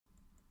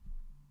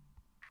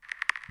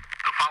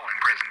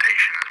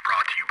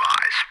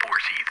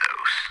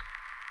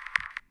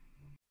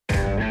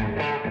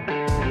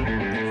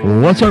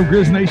What's up,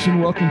 Grizz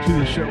Nation? Welcome to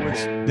the show.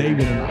 It's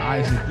David and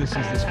Isaac. This is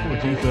the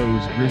Sports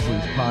Ethos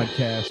Grizzlies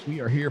podcast. We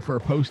are here for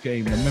a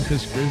postgame. The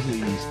Memphis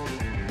Grizzlies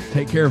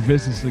take care of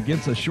business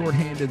against a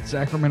shorthanded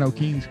Sacramento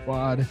Kings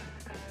squad.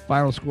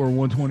 Final score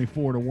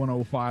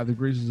 124-105. The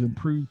Grizzlies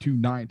improved to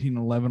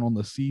 19-11 on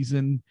the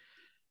season.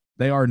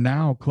 They are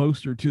now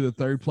closer to the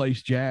third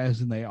place Jazz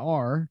than they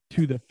are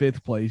to the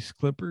fifth place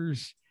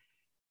Clippers.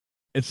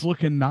 It's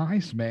looking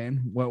nice,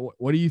 man.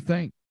 What do you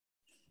think?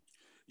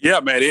 Yeah,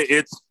 man,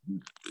 it's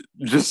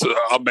just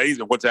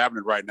amazing what's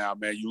happening right now,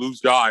 man. You lose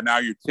Ja, and now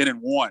you're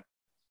 10-1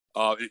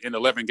 in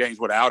 11 games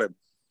without him.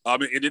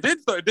 And it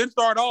didn't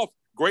start off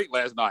great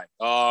last night.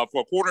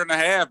 For a quarter and a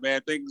half,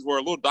 man, things were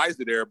a little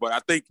dicey there. But I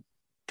think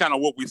kind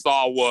of what we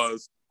saw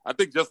was, I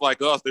think just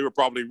like us, they were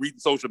probably reading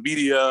social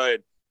media and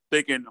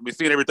thinking,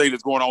 seeing everything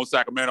that's going on in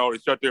Sacramento. They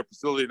shut their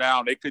facility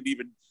down. They couldn't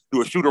even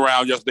do a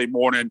shoot-around yesterday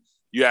morning.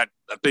 You had,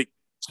 I think,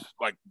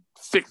 like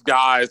 6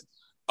 guys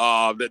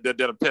that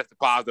have tested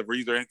positive or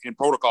either in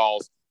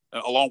protocols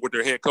along with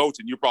their head coach,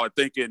 and you're probably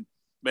thinking,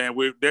 man,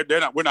 we're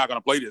not going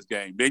to play this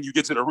game. Then you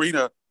get to the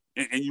arena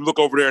and you look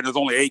over there and there's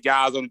only 8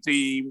 guys on the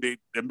team.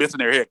 They're missing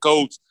their head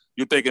coach.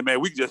 You're thinking,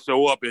 man, we can just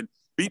show up and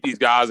beat these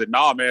guys. And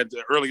nah, man,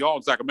 early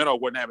on, Sacramento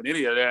wasn't having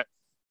any of that.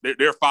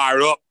 They're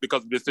fired up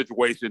because of this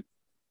situation,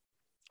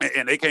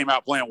 and they came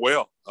out playing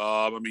well.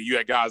 You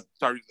had guys,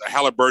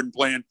 Halliburton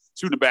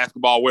shooting the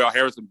basketball well,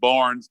 Harrison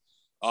Barnes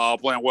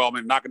playing well,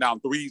 knocking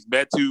down threes.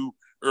 Metu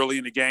early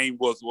in the game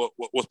was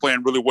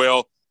playing really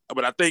well.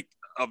 But I think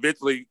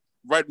eventually,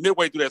 right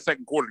midway through that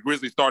second quarter, the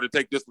Grizzlies started to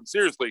take this one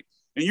seriously.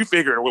 And you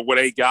figure with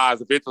 8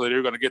 guys, eventually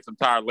they're going to get some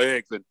tired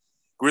legs. And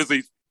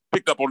Grizzlies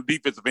picked up on the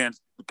defensive end,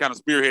 kind of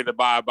spearheaded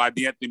by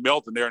DeAnthony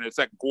Melton there in the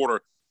second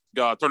quarter,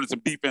 turning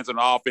some defense and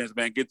offense,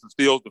 man, getting some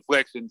steals,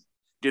 deflections,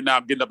 getting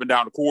up and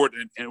down the court.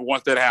 And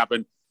once that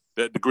happened,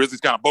 the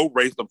Grizzlies kind of boat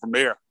raced them from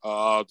there.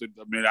 I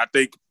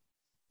think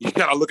you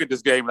kind of look at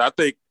this game, and I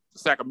think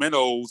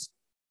Sacramento's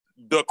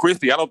Doug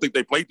Christie, I don't think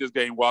they played this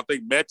game well. I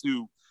think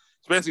Metu,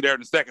 especially there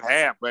in the second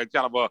half, man,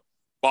 kind of a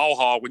ball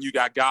hog when you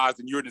got guys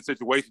and you're in this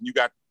situation. You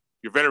got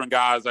your veteran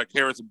guys like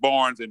Harrison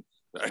Barnes, and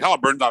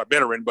Halliburton's not a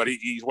veteran, but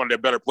he's one of their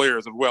better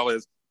players, as well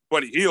as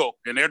Buddy Hield,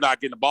 and they're not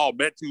getting the ball.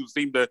 Metu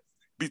seemed to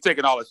be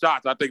taking all the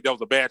shots. I think that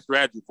was a bad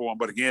strategy for him.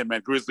 But again,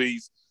 man,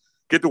 Grizzlies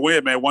get the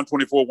win, man,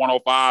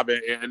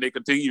 124-105, and they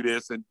continue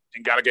this and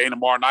got a game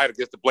tomorrow night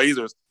against the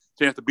Blazers.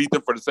 Chance to beat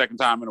them for the second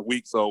time in a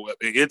week. So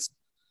it's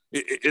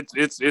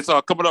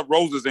coming up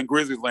roses in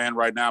Grizzlies land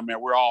right now,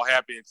 man. We're all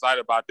happy, excited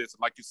about this. And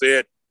like you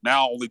said,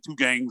 now only 2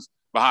 games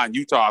behind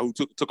Utah, who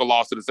took a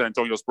loss to the San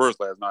Antonio Spurs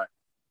last night.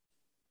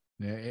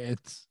 Yeah,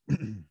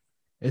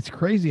 it's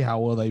crazy how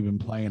well they've been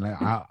playing.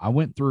 I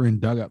went through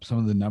and dug up some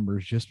of the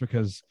numbers just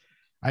because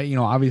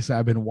obviously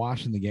I've been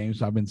watching the game,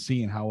 so I've been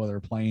seeing how well they're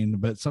playing,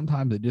 but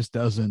sometimes it just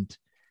doesn't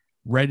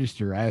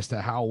register as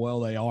to how well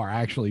they are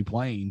actually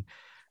playing.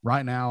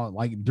 Right now,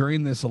 like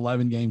during this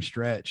 11-game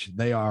stretch,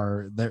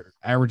 they're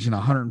averaging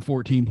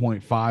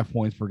 114.5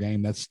 points per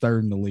game. That's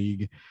third in the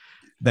league.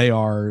 They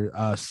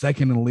are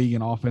second in the league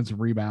in offensive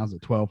rebounds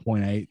at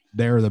 12.8.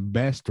 They're the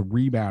best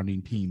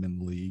rebounding team in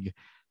the league.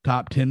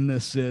 Top 10 in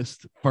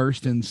assists,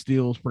 first in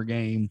steals per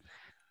game,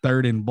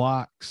 third in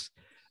blocks.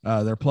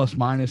 Their plus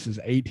minus is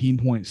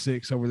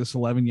 18.6 over this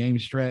 11-game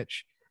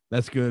stretch.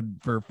 That's good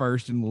for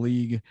first in the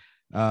league.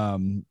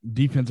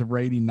 Defensive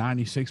rating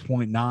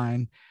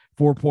 96.9.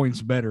 4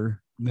 points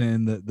better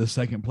than the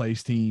second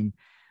place team,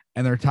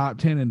 and they're top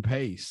 10 in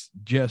pace.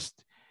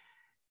 Just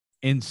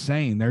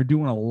insane. They're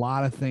doing a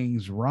lot of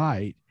things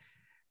right.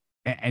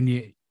 And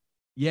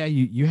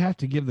you have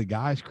to give the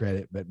guys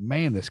credit, but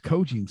man, this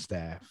coaching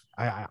staff,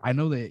 I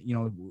know that,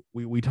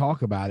 we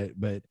talk about it,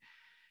 but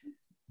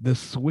the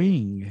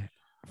swing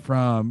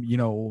from,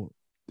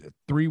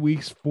 3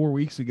 weeks, 4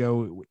 weeks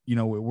ago,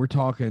 we're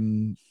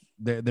talking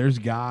there's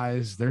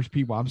guys, there's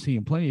people, I'm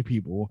seeing plenty of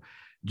people.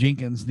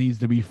 Jenkins needs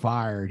to be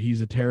fired.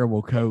 He's a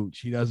terrible coach.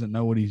 He doesn't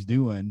know what he's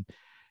doing.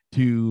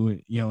 To,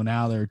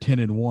 now they're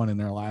 10-1 in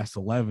their last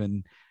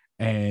 11,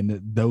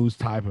 and those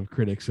type of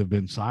critics have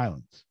been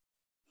silenced.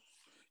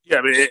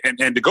 Yeah,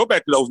 and to go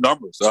back to those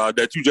numbers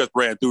that you just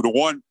ran through,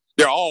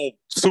 they're all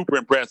super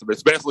impressive,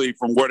 especially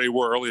from where they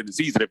were early in the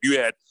season. If you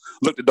had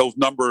looked at those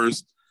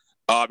numbers,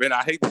 and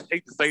I hate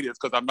to say this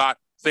because I'm not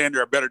saying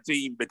they're a better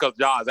team because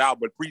Ja is out,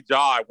 but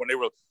pre-Ja, when they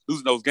were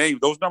losing those games,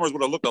 those numbers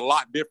would have looked a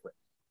lot different.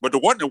 But the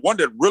one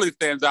that really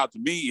stands out to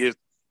me is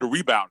the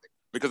rebounding,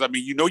 because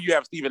you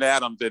have Steven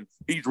Adams, and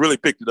he's really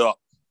picked it up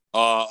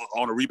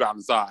on the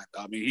rebounding side.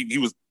 He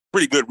was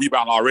pretty good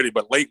rebounding already,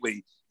 but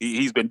lately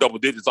he's been double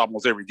digits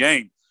almost every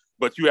game.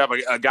 But you have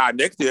a guy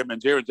next to him,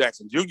 and Jaren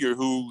Jackson Jr.,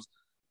 who's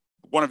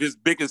one of his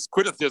biggest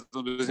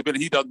criticisms has been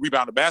he doesn't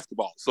rebound the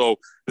basketball. So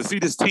to see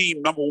this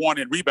team number 1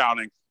 in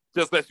rebounding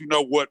just lets you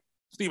know what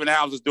Steven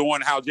Adams is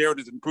doing, how Jaren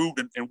has improved,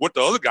 and what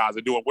the other guys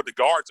are doing, what the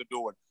guards are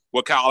doing.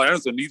 Well, Kyle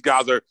Anderson, these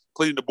guys are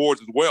cleaning the boards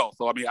as well.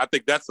 So, I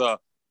think that's a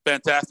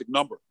fantastic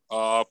number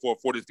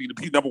for this team to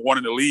be number 1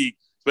 in the league,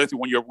 especially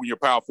when your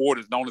power forward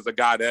is known as a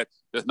guy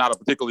that's not a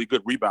particularly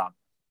good rebounder.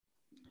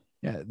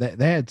 Yeah,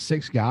 they had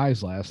 6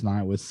 guys last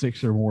night with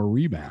 6 or more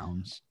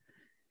rebounds.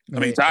 I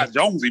mean, Tyus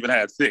Jones even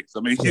had 6. I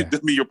mean, yeah.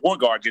 your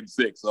point guard getting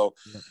 6. So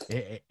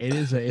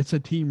it's a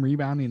team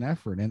rebounding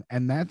effort, and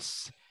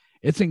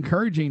it's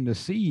encouraging to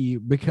see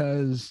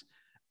because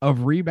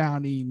of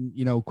rebounding,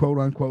 quote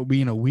unquote,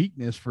 being a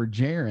weakness for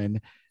Jaren.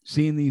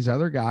 Seeing these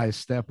other guys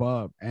step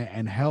up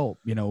and help,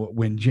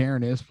 when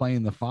Jaren is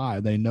playing the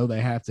 5, they know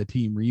they have to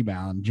team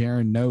rebound.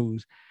 Jaren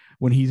knows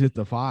when he's at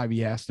the 5,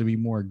 he has to be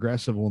more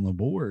aggressive on the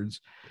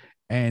boards,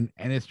 and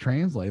it's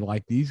translated.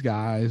 Like, these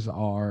guys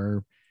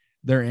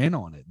they're in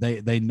on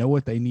it. They know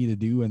what they need to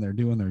do, and they're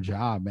doing their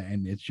job,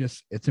 and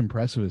it's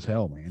impressive as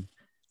hell, man.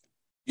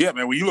 Yeah,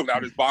 man. When you look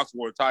at this box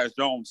score, Tyus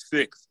Jones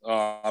 6,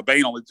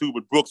 Bane only 2,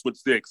 but Brooks with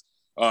 6,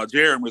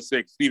 Jaren with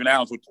 6, Steven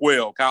Adams with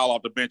 12, Kyle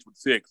off the bench with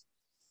 6.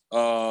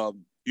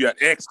 You got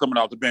X coming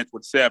off the bench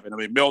with 7. I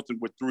mean, Melton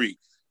with 3.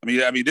 I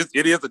mean,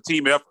 it is a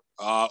team effort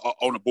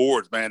on the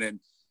boards, man, and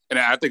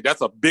I think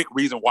that's a big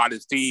reason why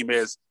this team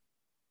has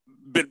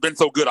been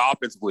so good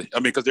offensively. I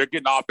mean, because they're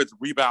getting offensive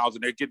rebounds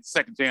and they're getting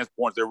second chance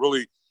points. They're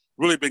really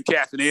been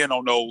cashing in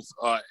on those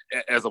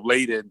as of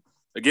late. And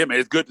again, man,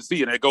 it's good to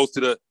see, and it goes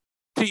to the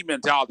team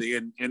mentality.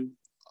 And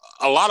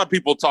a lot of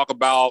people talk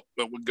about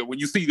when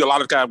you see a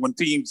lot of times when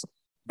teams'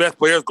 best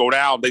players go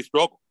down, they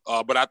struggle.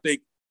 But I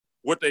think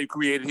what they've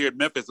created here in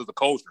Memphis is a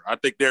culture. I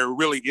think there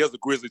really is a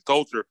Grizzlies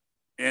culture,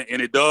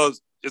 and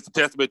it's a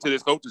testament to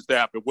this coaching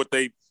staff and what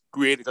they've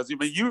created. Because I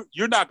mean,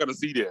 you're not going to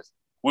see this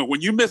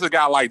when you miss a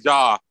guy like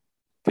Ja.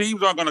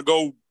 Teams aren't going to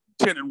go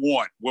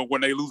 10-1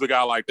 when they lose a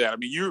guy like that. I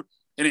mean,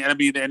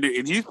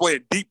 and he's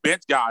playing deep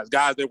bench guys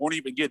that won't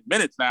even get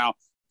minutes now,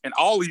 and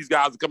all these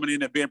guys are coming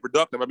in and being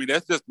productive. I mean,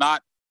 that's just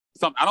not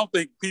something. I don't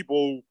think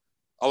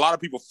a lot of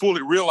people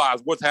fully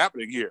realize what's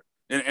happening here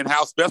and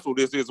how special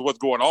this is, what's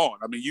going on.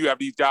 I mean, you have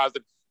these guys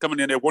that coming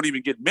in that won't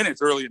even get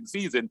minutes early in the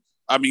season.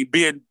 I mean,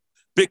 being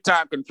big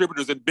time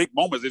contributors in big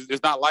moments.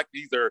 It's not like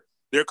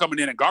they're coming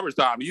in garbage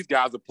time. These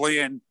guys are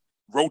playing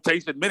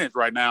rotation minutes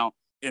right now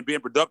and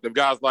being productive.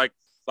 Guys like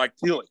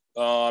Tilly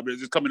is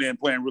just coming in and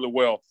playing really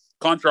well.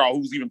 Control,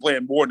 who's even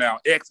playing more now.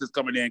 X is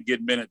coming in,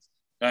 getting minutes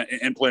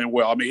and playing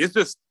well. I mean, it's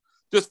just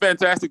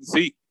fantastic to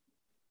see.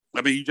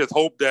 I mean, you just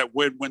hope that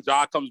when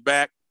Ja comes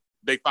back,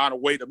 they find a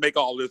way to make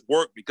all this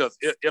work, because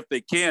if they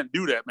can't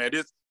do that, man,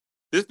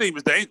 this team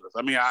is dangerous.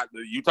 I mean,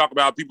 you talk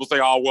about people say,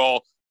 oh,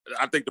 well,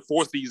 I think the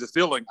 4 seeds is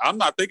ceiling. I'm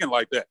not thinking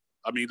like that.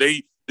 I mean,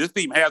 this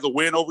team has a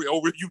win over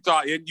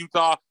Utah in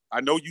Utah.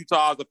 I know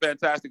Utah is a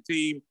fantastic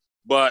team,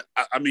 but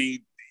I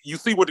mean, you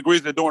see what the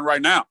Grizzlies are doing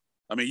right now.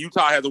 I mean,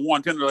 Utah hasn't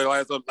won 10 of their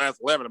last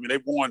 11. I mean,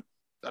 they've won.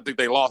 I think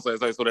they lost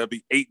last night, so that'll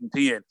be 8 and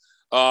 10.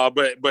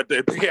 But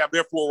they have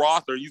their full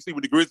roster. You see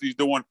what the Grizzlies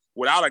doing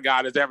without a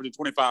guy that's averaging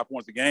 25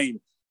 points a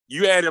game.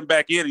 You add him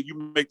back in and you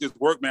make this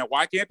work, man.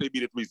 Why can't they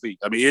be the 3 seed?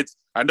 I mean,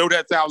 I know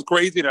that sounds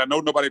crazy, and I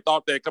know nobody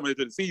thought that coming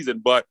into the season,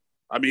 but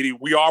I mean,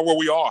 we are where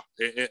we are,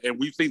 and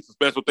we've seen some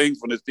special things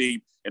from this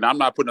team, and I'm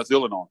not putting a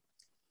ceiling on.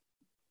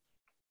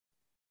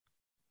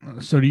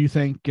 So do you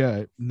think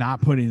not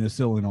putting a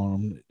ceiling on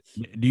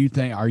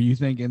them, are you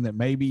thinking that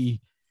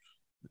maybe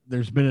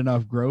there's been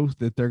enough growth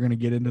that they're going to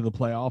get into the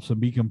playoffs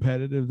and be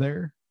competitive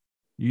there?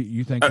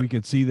 You think we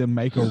could see them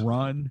make a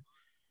run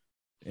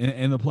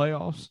in the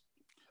playoffs?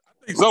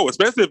 I think so,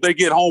 especially if they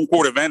get home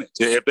court advantage.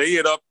 If they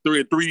hit up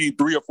 3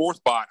 or 4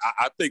 spot,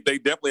 I think they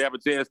definitely have a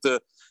chance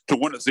to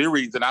win a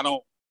series. And I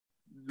don't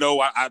know.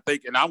 I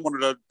think, and I'm one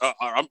of the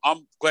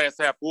I'm glass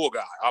half full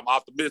guy. I'm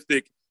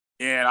optimistic.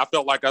 And I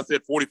felt like I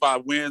said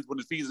 45 wins when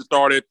the season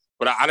started,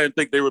 but I didn't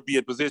think they would be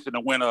in position to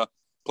win a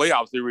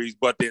playoff series.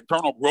 But the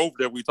internal growth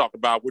that we talked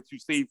about, what you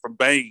see from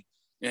Bane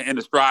and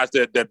the strides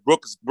that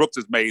Brooks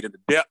has made, and the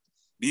depth,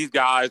 these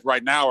guys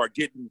right now are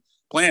getting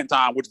playing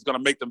time, which is going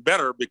to make them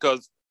better,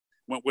 because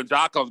when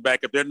Ja comes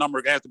back, if their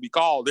number has to be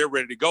called, they're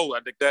ready to go.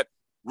 I think that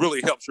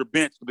really helps your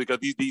bench, because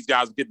these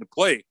guys are getting to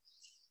play.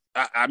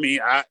 I mean,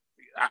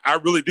 I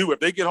really do.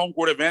 If they get home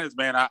court advantage,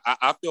 man,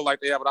 I feel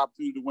like they have an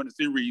opportunity to win the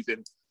series.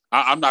 And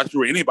I'm not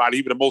sure anybody,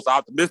 even the most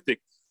optimistic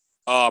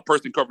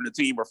person covering the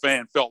team or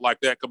fan, felt like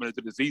that coming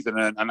into the season.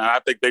 And I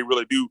think they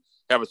really do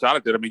have a shot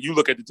at that. I mean, you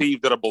look at the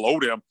teams that are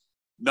below them,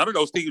 none of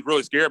those teams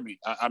really scare me.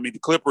 I mean, the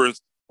Clippers,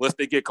 unless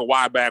they get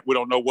Kawhi back, we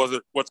don't know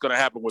what's going to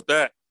happen with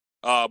that.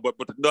 But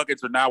the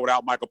Nuggets are now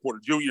without Michael Porter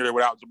Jr., they're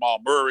without Jamal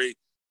Murray.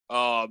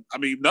 I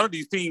mean, none of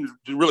these teams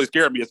really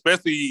scare me,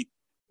 especially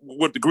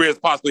with the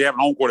Grizz possibly having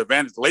home court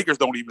advantage. The Lakers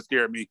don't even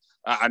scare me.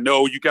 I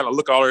know you kind of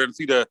look out there and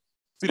see the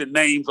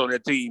names on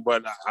that team,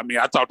 but I mean,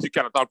 I talked to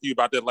you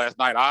about that last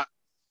night. I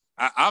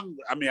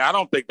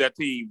don't think that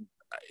team.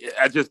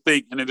 I just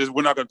think, and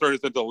we're not going to turn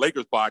this into a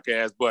Lakers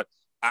podcast, but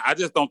I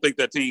just don't think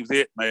that team's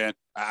it, man.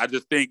 I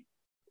just think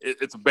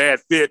it's a bad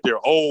fit. They're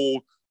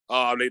old.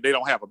 They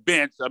don't have a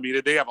bench. I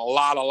mean, they have a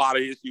lot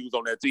of issues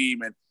on that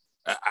team, and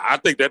I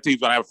think that team's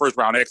going to have a first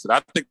round exit.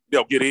 I think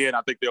they'll get in.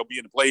 I think they'll be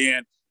in the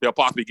play-in. They'll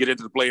possibly get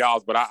into the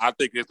playoffs, but I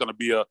think it's going to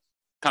be a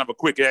kind of a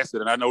quick exit.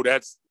 And I know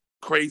that's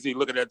crazy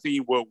looking at that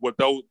team with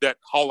those that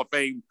Hall of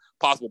Fame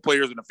possible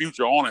players in the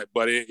future on it,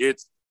 but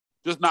it's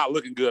just not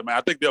looking good, man.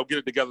 I think they'll get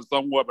it together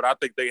somewhat, but I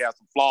think they have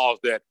some flaws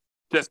that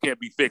just can't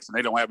be fixed, and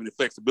they don't have any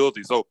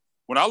flexibility. So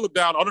when I look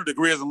down under the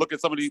Grizz and look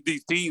at some of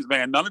these teams,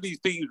 man, none of these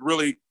teams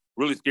really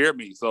scared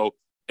me. So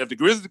if the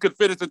Grizzlies could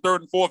finish in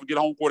third and fourth and get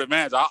home court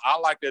advantage, I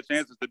like their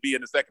chances to be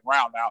in the second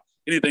round. Now,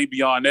 anything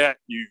beyond that,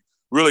 you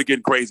really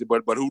getting crazy.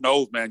 But who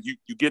knows, man?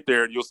 You get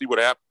there and you'll see what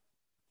happens.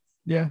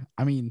 Yeah,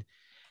 I mean,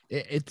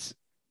 it's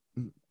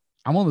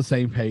I'm on the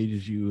same page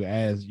as you.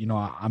 As you know,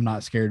 I'm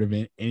not scared of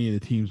any of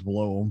the teams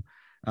below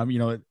them. You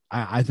know,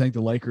 I think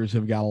the Lakers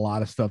have got a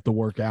lot of stuff to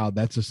work out.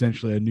 That's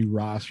essentially a new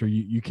roster.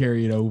 You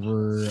carry it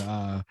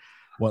over.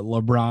 What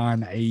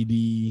LeBron,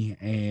 AD,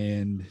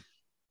 and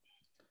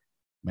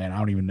man, I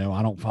don't even know.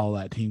 I don't follow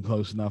that team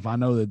close enough. I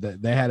know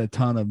that they had a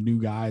ton of new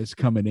guys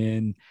coming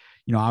in.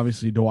 You know,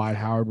 obviously Dwight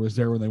Howard was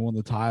there when they won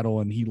the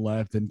title, and he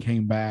left and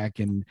came back,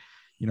 and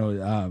you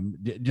know,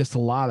 just a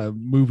lot of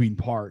moving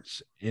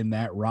parts in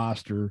that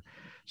roster.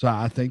 So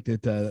I think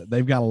that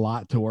they've got a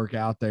lot to work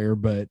out there,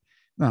 but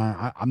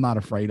I'm not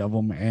afraid of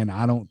them, and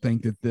I don't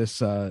think that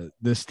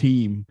this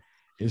team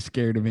is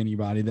scared of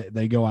anybody.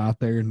 They go out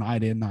there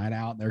night in, night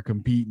out. They're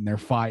competing. They're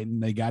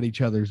fighting. They got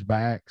each other's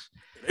backs.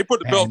 They put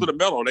the belt to the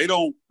metal. They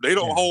don't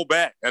hold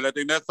back, and I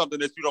think that's something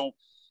that you don't.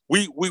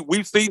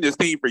 We've seen this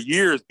team for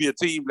years be a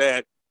team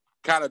that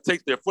kind of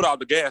takes their foot out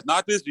the gas.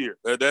 Not this year.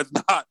 That's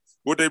not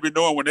what they've been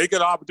doing. When they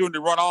get an opportunity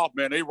to run off,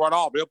 man, they run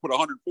off. They'll put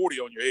 140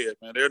 on your head,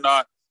 man.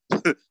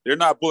 They're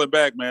not pulling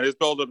back, man. It's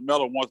belt to the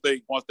metal once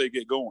they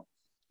get going.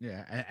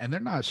 Yeah, and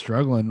they're not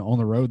struggling on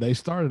the road. They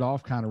started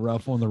off kind of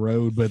rough on the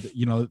road, but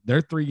you know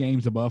they're 3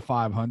 games above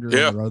 500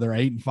 on the road. They're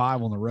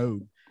 8-5 on the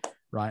road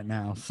right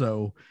now,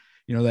 so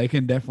you know they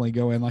can definitely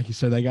go in. Like you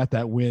said, they got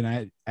that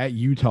win at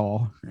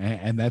Utah,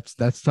 and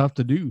that's tough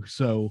to do.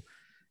 So,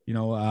 you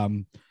know,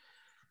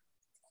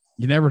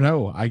 you never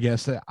know. I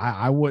guess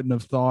I wouldn't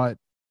have thought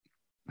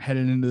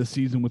heading into the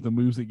season with the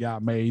moves that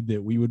got made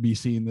that we would be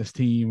seeing this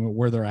team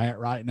where they're at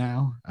right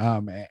now.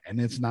 And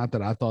it's not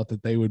that I thought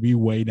that they would be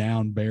way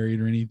down buried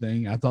or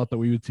anything. I thought that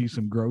we would see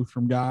some growth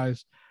from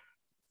guys,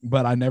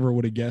 but I never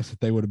would have guessed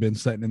that they would have been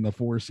sitting in the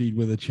 4 seed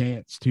with a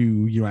chance to,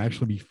 you know,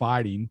 actually be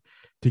fighting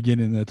to get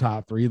in the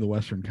top 3 of the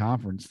Western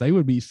Conference. They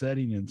would be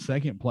sitting in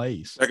second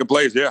place. Second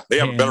place, yeah. They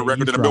have a better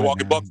record than the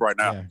Milwaukee Bucks right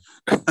now.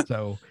 Yeah.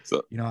 So,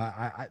 you know,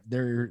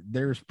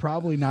 there's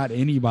probably not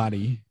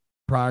anybody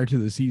prior to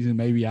the season,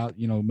 maybe out,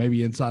 you know,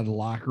 maybe inside the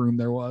locker room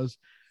there was,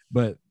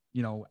 but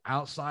you know,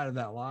 outside of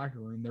that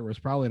locker room, there was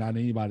probably not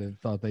anybody that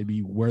thought they'd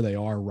be where they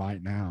are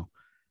right now.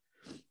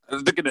 I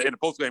was thinking in the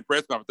post-game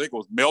press conference, I think it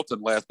was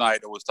Melton last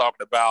night that was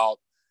talking about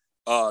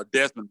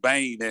Desmond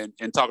Bane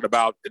and talking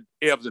about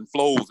ebbs and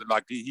flows, and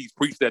like he's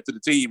preached that to the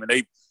team, and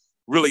they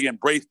really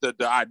embraced the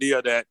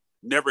idea that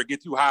never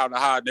get too high on the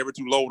high, never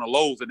too low on the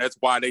lows, and that's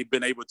why they've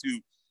been able to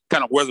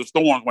kind of weather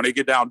storms. When they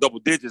get down double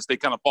digits, they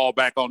kind of fall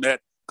back on that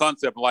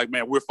concept like,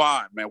 man, we're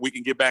fine, man. We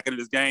can get back into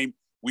this game.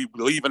 We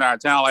believe in our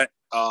talent,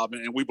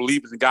 and we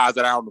believe in the guys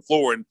that are on the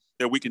floor and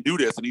that we can do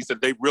this. And he said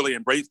they really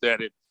embraced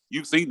that. And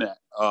you've seen that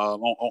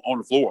on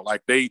the floor.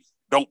 Like they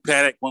don't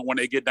panic when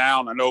they get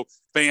down. I know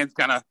fans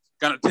kind of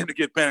tend to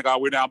get panicked.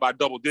 We're down by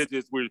double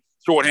digits. We're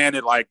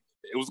shorthanded. Like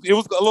it was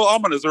a little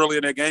ominous early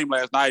in that game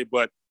last night.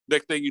 But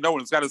next thing you know,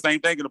 it's got the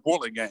same thing in the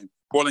Portland game.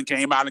 Portland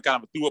came out and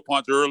kind of threw a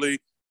punch early.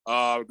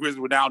 Grizzlies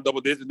were down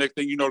double digits. Next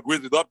thing you know, the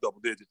Grizzlies up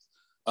double digits.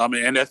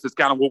 And that's just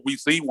kind of what we've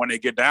seen when they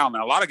get down.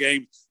 Now, a lot of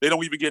games, they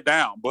don't even get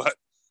down. But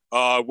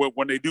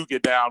when they do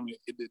get down,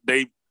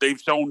 they've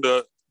shown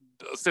the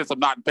sense of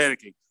not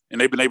panicking. And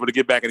they've been able to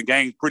get back in the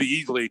games pretty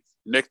easily.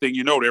 Next thing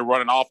you know, they're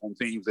running off on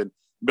teams. And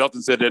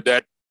Melton said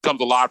that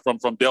comes a lot from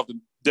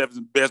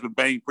Desmond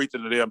Bane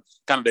preaching to them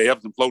kind of the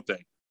ebbs and flow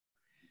thing.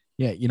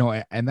 Yeah, you know,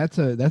 and that's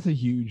a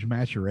huge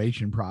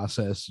maturation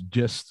process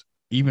just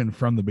even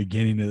from the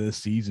beginning of this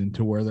season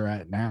to where they're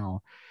at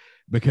now.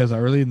 Because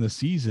early in the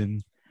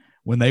season,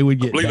 when they would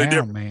get down,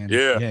 different. Man,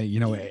 yeah, you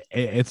know,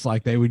 it's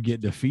like they would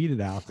get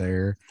defeated out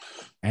there,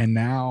 and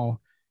now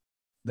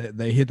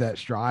they hit that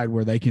stride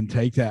where they can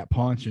take that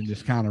punch and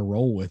just kind of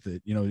roll with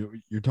it. You know,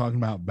 you're talking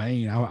about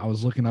Bane. I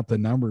was looking up the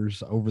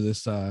numbers over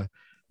this the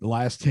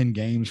last 10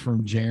 games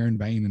from Jaren,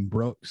 Bane, and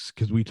Brooks,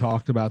 because we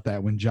talked about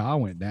that when Ja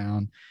went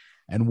down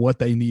and what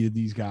they needed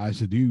these guys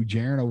to do.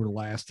 Jaren over the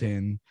last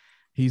 10,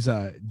 he's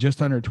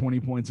just under 20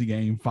 points a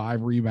game,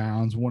 5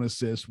 rebounds, 1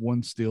 assist,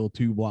 1 steal,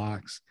 2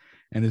 blocks.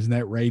 And his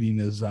net rating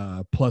is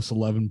plus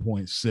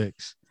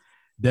 11.6.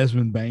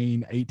 Desmond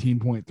Bane,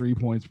 18.3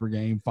 points per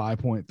game,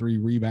 5.3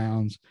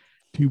 rebounds,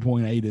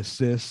 2.8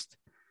 assists.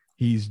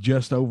 He's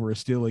just over a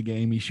steal a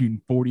game. He's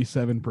shooting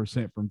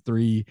 47% from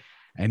 3,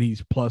 and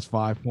he's plus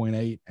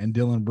 5.8. And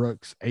Dylan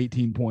Brooks,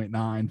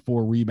 18.9,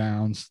 4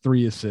 rebounds,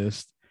 3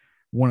 assists,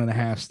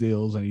 1.5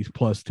 steals, and he's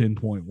plus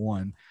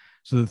 10.1.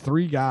 So the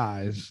 3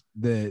 guys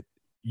that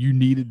you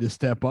needed to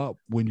step up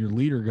when your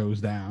leader goes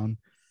down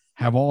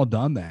have all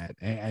done that.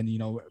 And, you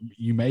know,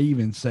 you may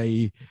even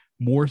say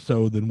more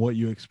so than what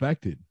you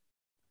expected.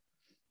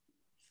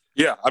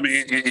 Yeah, I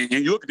mean, and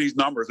you look at these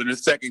numbers in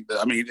this second,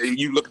 I mean,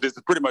 you look at this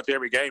pretty much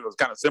every game. It was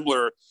kind of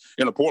similar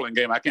in the Portland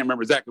game. I can't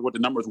remember exactly what the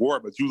numbers were,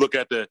 but you look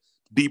at the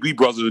DB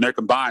brothers and their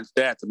combined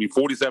stats. I mean,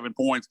 47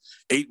 points,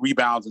 8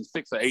 rebounds, and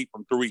 6 of 8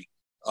 from 3.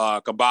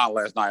 combined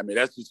last night. I mean,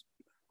 that's just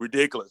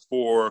ridiculous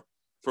for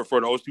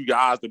those two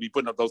guys to be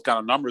putting up those kind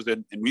of numbers.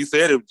 And we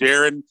said if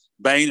Jaren,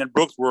 Bane, and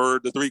Brooks were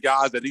the three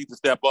guys that need to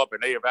step up,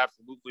 and they have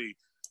absolutely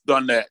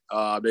done that.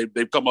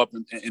 They've come up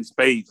in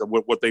spades of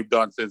what they've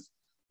done since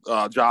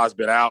Ja's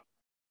been out.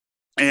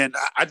 And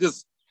I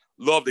just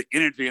love the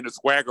energy and the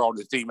swagger on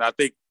this team. And I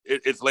think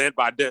it's led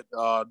by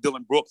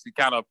Dylan Brooks. He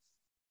kind of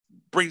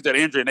brings that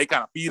energy, and they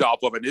kind of feed off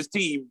of it. And this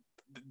team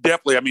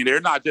definitely, I mean,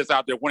 they're not just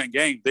out there winning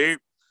games.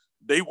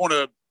 They want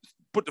to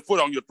put the foot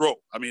on your throat.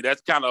 I mean,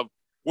 that's kind of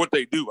what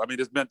they do. I mean,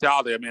 this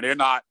mentality. I mean, they're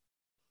not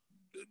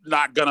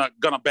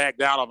gonna back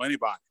down on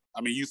anybody.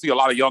 I mean, you see a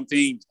lot of young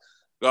teams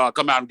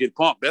come out and get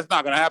pumped. That's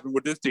not going to happen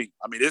with this team.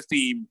 I mean, this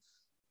team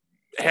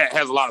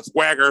has a lot of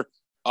swagger,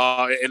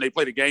 and they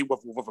play the game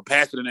with a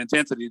passion and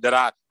intensity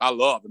that I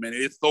love. I mean,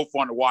 it's so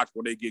fun to watch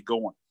when they get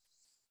going.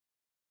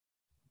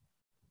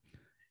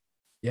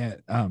 Yeah,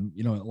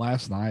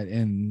 last night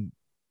in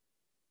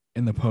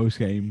the post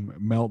game,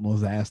 Melton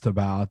was asked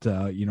about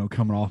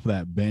coming off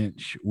that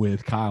bench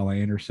with Kyle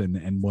Anderson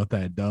and what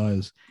that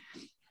does,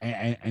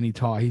 and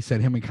he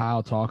said him and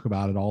Kyle talk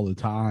about it all the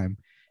time,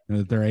 and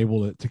that they're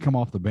able to come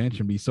off the bench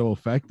and be so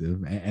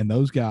effective. And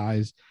those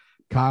guys,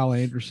 Kyle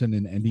Anderson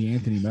and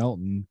DeAnthony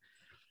Melton,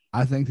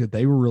 I think that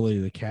they were really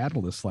the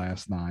catalyst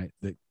last night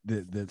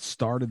that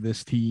started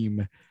this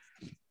team.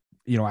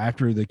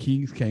 After the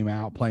Kings came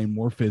out playing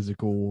more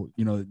physical,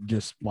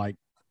 just like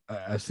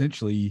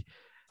essentially,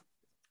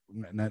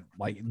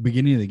 like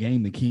beginning of the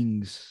game, the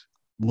Kings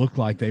looked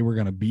like they were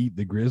going to beat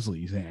the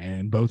Grizzlies,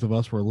 and both of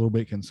us were a little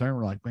bit concerned.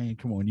 We're like, man,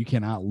 come on, you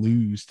cannot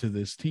lose to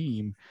this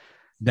team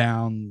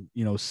down,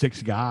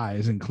 6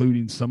 guys,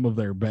 including some of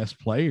their best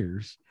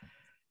players.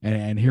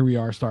 And here we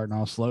are starting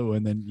off slow.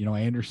 And then,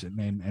 Anderson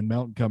and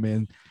Melton come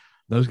in.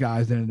 Those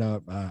guys ended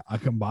up a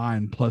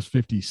combined plus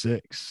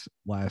 56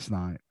 last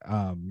night.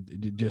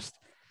 Just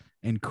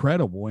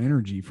incredible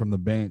energy from the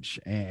bench.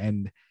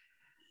 And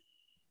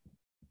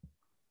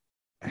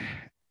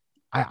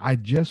I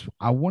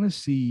want to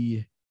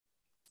see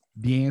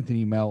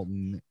DeAnthony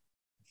Melton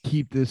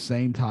keep this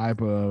same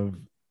type of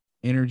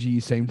energy,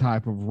 same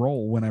type of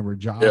role whenever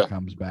Ja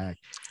comes back.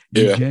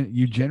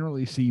 You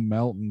generally see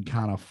Melton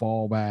kind of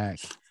fall back,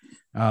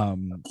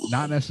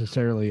 not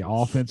necessarily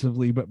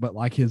offensively, but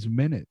like his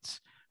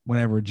minutes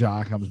whenever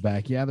Ja comes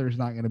back. Yeah, there's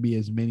not going to be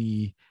as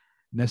many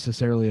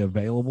necessarily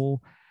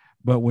available,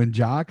 but when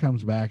Ja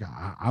comes back,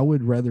 I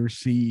would rather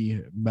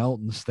see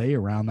Melton stay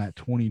around that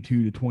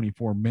 22 to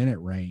 24 minute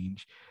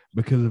range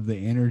because of the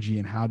energy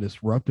and how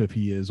disruptive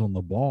he is on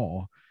the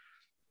ball,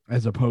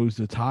 as opposed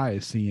to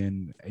Tyus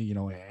seeing,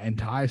 and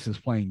Tyus is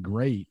playing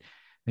great.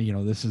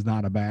 And, this is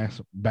not a bash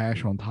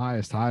on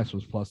Tyus. Tyus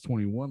was plus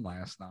 21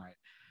 last night.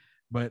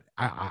 But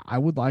I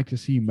would like to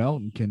see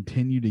Melton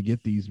continue to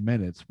get these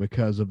minutes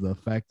because of the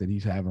effect that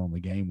he's having on the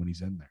game when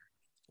he's in there.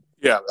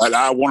 Yeah,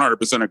 I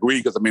 100% agree,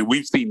 because, I mean,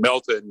 we've seen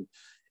Melton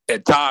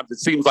at times. It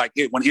seems like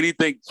when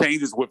anything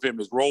changes with him,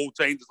 his role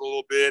changes a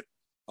little bit,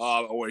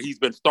 or he's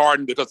been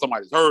starting because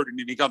somebody's hurt, and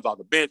then he comes off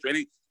the bench.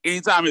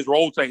 Anytime his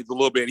role changes a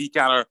little bit, he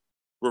kind of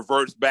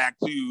reverts back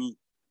to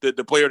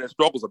the player that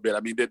struggles a bit. I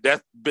mean,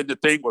 that's been the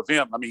thing with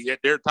him. I mean,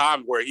 there are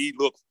times where he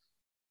looks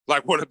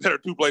like one of the better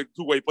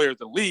two-way players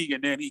in the league,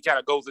 and then he kind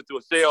of goes into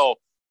a shell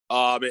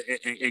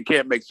and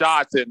can't make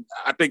shots. And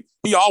I think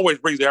he always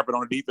brings the effort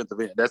on the defensive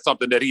end. That's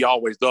something that he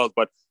always does.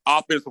 But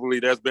offensively,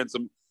 there's been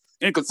some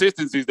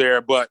inconsistencies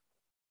there. But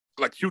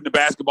like shooting the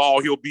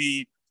basketball, he'll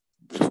be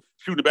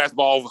shooting the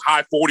basketball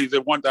high 40s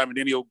at one time, and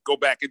then he'll go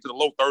back into the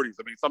low 30s.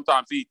 I mean,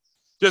 sometimes he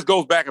just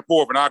goes back and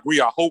forth. And I agree.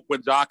 I hope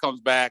when Ja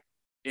comes back,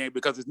 and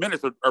because his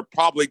minutes are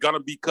probably going to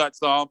be cut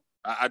some,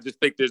 I just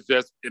think there's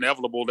just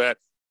inevitable that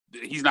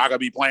he's not going to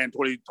be playing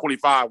 20,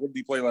 25. What did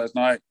he play last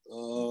night?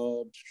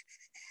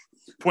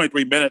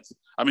 23 minutes.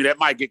 I mean, that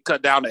might get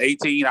cut down to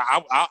 18.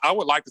 I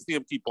would like to see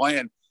him keep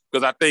playing,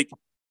 because I think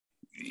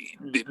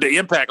the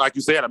impact, like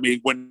you said, I mean,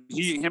 when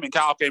him and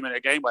Kyle came in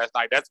that game last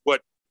night, that's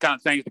what kind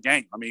of changed the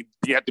game. I mean,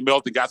 DeAnthony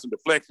Melton got some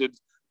deflections.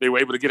 They were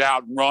able to get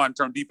out and run,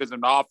 turn defense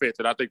into offense.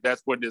 And I think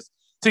that's when this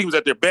team was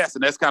at their best.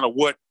 And that's kind of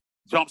what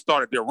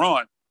jump-started their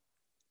run.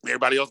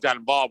 Everybody else got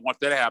involved once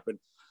that happened.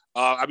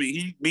 I mean,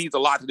 he means a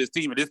lot to this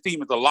team, and this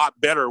team is a lot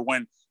better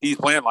when he's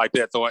playing like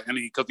that. So,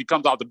 because he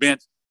comes off the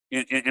bench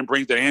and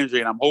brings that energy,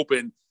 and I'm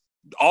hoping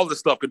all this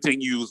stuff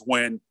continues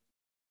when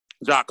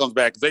Ja comes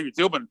back. Xavier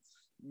Tillman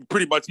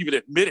pretty much even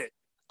admitted,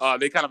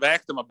 they kind of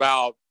asked him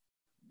about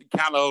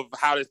kind of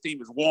how this team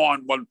has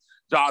won when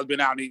Ja's been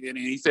out, and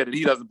he said that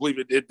he doesn't believe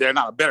they're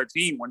not a better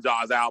team when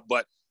Ja's out,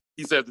 but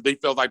he says that they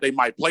felt like they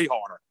might play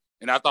harder.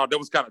 And I thought that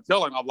was kind of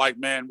telling. I'm like,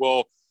 man,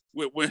 well,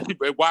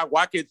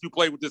 why can't you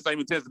play with the same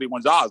intensity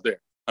when Ja's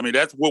there? I mean,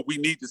 that's what we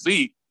need to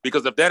see,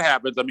 because if that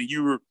happens, I mean,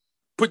 you're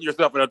putting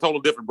yourself in a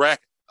total different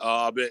bracket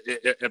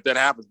if that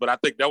happens. But I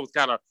think that was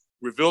kind of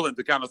revealing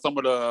to kind of some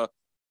of the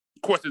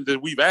questions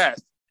that we've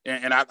asked.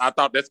 And I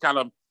thought that's kind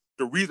of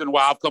the reason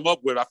why I've come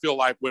up with, I feel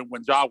like when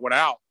Ja went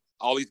out,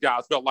 all these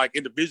guys felt like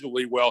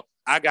individually, well,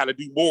 I got to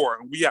do more,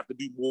 and we have to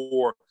do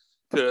more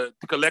to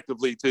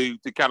collectively to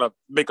kind of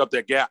make up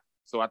that gap.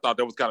 So I thought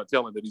that was kind of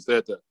telling that he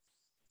said that.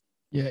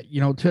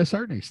 Yeah, to a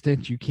certain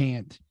extent, you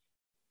can't,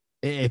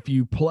 if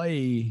you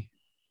play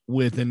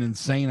with an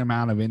insane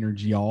amount of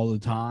energy all the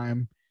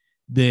time,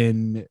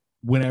 then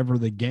whenever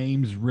the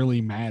games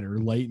really matter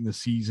late in the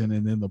season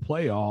and in the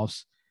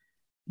playoffs,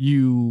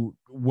 you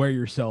wear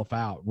yourself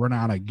out, run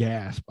out of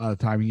gas by the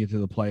time you get to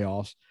the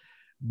playoffs.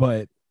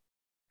 But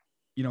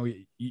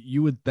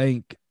you would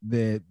think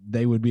that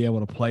they would be able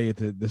to play at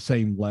the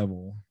same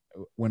level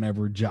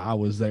whenever Ja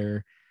was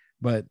there.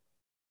 But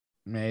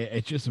man,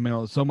 it's just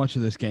mental. So much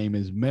of this game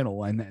is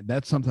mental. And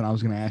that's something I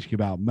was going to ask you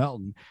about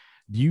Melton.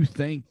 Do you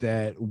think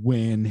that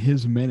when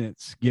his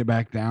minutes get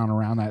back down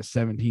around that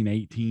 17,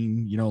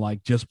 18,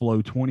 like just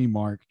below 20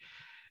 mark,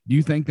 do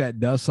you think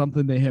that does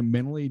something to him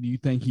mentally? Do you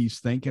think he's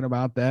thinking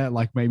about that,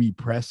 like maybe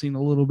pressing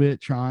a little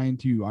bit, trying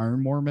to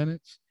earn more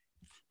minutes?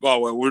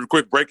 Well, we're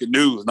quick breaking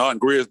news, not in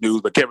Grizz news,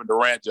 but Kevin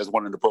Durant just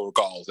went into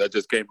protocols. That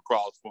just came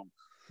across from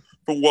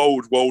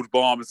Woj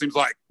bomb. It seems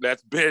like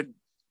that's been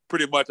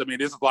pretty much. I mean,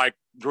 this is like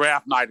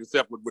draft night,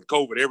 except with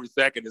COVID. Every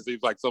second, it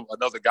seems like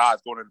another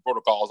guy's going into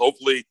protocols.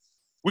 Hopefully,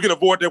 we can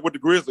avoid that with the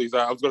Grizzlies.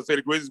 I was going to say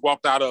the Grizzlies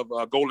walked out of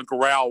Golden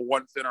Corral,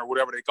 one center,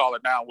 whatever they call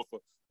it now, with a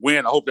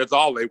win. I hope that's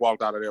all they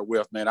walked out of there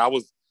with, man. I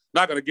was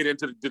not going to get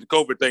into the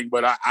COVID thing,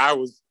 but I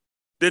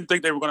didn't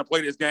think they were going to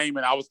play this game,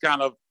 and I was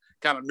kind of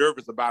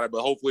nervous about it.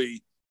 But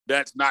hopefully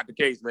that's not the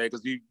case, man,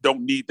 because you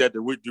don't need that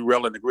to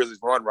derail in the Grizzlies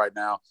run right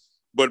now.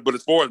 But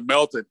as far as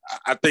Melton,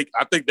 I think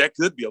that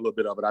could be a little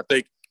bit of it. I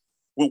think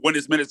when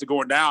his minutes are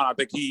going down, I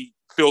think he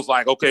feels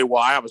like, okay,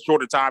 well, I have a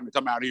shorter time to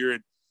come out here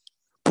and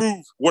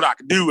prove what I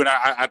can do. And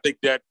I think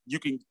that you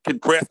can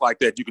press like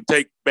that. You can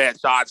take bad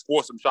shots,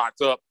 force some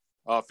shots up,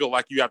 feel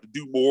like you have to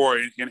do more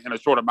in a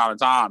short amount of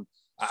time.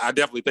 I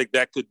definitely think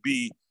that could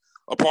be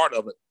a part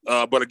of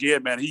it. But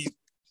again, man, he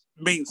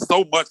means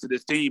so much to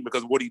this team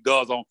because of what he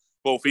does on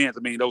both ends.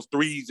 I mean, those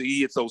threes,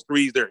 he hits those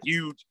threes, they're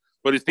huge.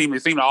 But his team, they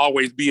seem to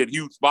always be in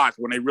huge spots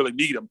when they really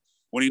need him.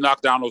 When he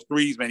knocks down those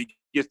threes, man, he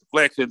gets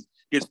deflections,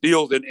 gets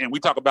steals. And we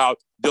talk about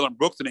Dylan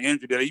Brooks and the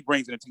injury that he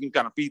brings in the team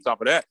kind of feeds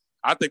off of that.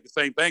 I think the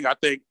same thing. I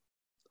think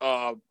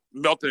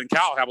Melton and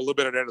Cal have a little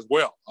bit of that as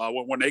well.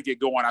 When they get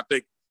going, I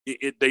think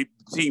the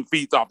team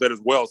feeds off that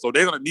as well. So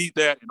they're going to need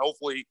that, and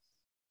hopefully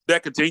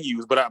that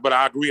continues. But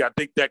I agree. I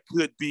think that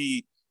could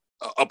be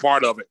a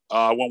part of it.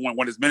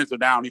 When his minutes are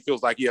down, he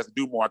feels like he has to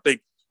do more. I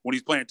think when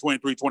he's playing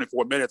 23,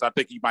 24 minutes, I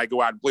think he might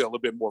go out and play a little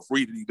bit more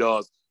free than he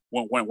does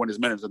when his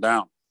minutes are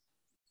down.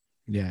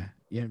 Yeah.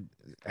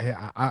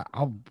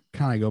 I'll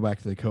kind of go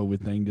back to the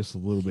COVID thing just a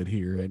little bit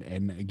here.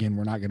 And again,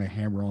 we're not going to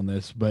hammer on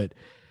this, but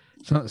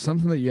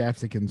something that you have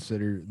to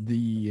consider,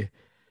 the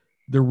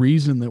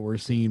reason that we're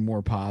seeing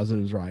more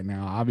positives right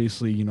now,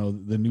 obviously,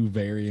 the new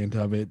variant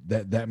of it,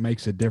 that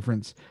makes a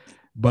difference,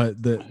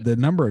 but the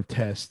number of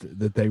tests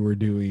that they were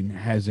doing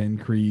has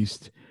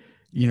increased.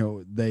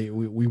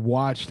 We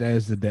watched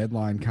as the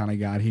deadline kind of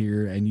got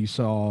here, and you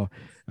saw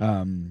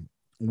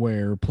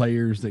where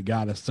players that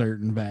got a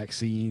certain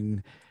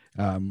vaccine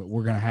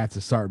we're going to have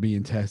to start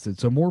being tested.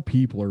 So more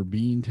people are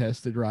being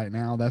tested right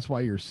now. That's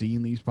why you're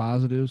seeing these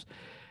positives.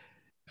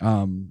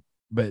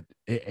 But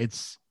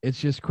it's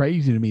just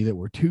crazy to me that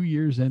we're 2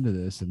 years into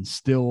this and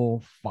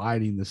still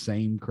fighting the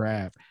same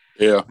crap.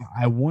 Yeah.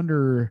 I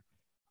wonder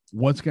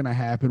what's going to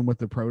happen with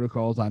the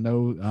protocols. I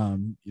know,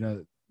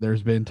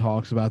 there's been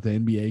talks about the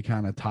NBA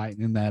kind of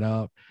tightening that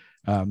up.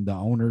 The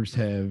owners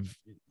have,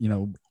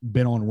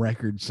 been on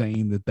record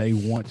saying that they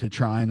want to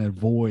try and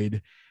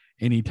avoid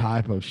any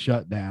type of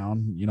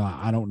shutdown.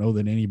 I don't know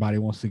that anybody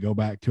wants to go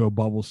back to a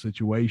bubble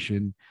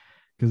situation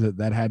because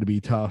that had to be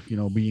tough,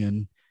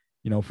 being,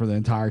 for the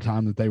entire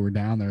time that they were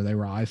down there, they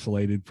were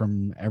isolated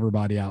from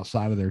everybody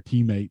outside of their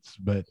teammates.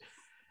 But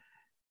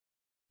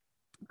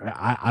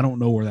I don't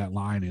know where that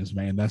line is,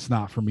 man. That's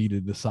not for me to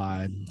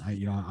decide.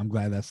 I'm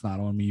glad that's not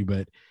on me,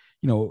 but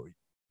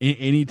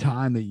any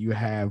time that you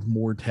have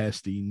more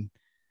testing,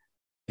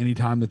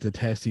 anytime that the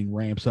testing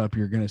ramps up,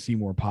 you're going to see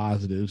more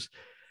positives.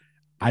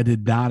 I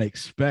did not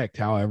expect,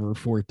 however,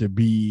 for it to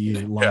be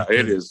like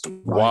it is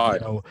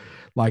wide.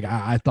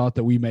 I thought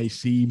that we may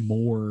see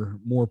more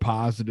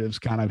positives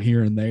kind of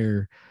here and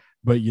there,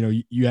 but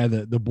you had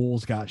the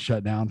Bulls got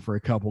shut down for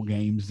a couple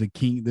games.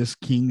 This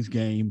Kings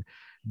game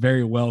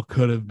very well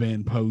could have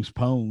been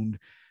postponed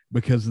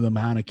because of the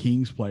amount of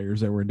Kings players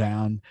that were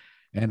down.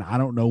 And I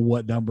don't know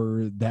what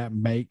number that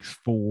makes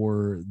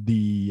for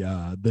the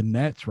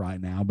Nets right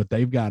now, but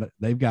they've got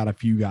a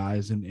few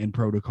guys in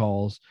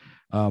protocols.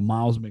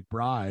 Miles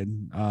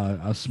McBride,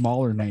 a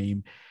smaller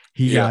name,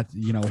 he was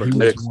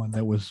one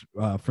that was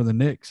for the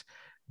Knicks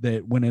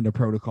that went into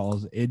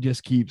protocols. It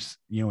just keeps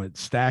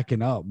it's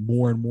stacking up.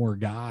 More and more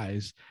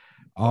guys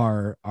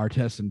are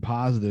testing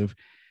positive,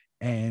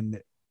 and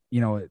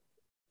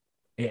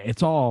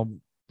it's all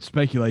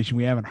speculation.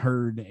 We haven't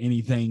heard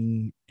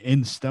anything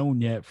in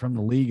stone yet from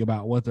the league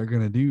about what they're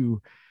going to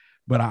do.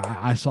 But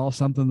I saw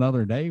something the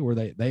other day where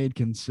they had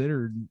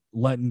considered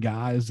letting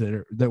guys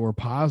that were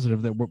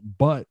positive that were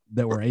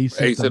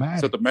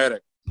asymptomatic asymptomatic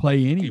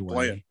play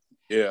anyway.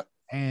 Yeah.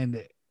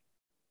 And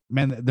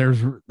man,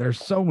 there's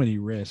so many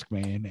risks,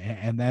 man,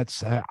 and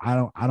that's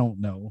I don't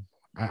know.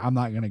 I'm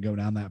not going to go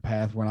down that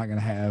path. We're not going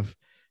to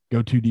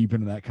go too deep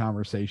into that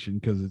conversation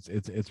because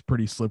it's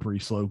pretty slippery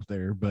slope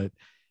there. But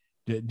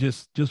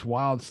just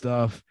wild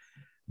stuff.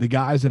 The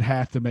guys that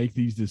have to make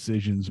these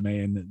decisions,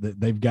 man,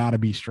 they've got to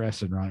be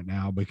stressing right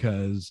now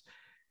because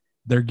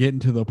they're getting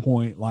to the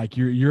point like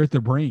you're at the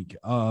brink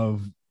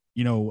of,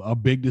 you know, a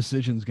big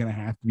decision is going to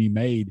have to be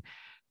made.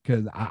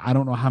 Because I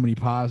don't know how many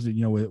positive,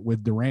 you know,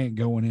 with Durant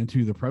going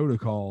into the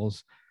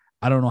protocols,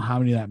 I don't know how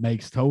many that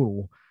makes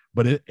total,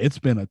 but it's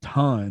been a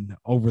ton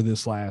over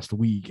this last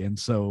week. And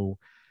so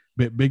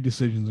big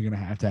decisions are going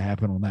to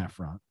happen on that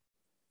front.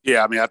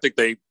 Yeah, I mean, I think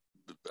they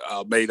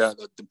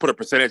put a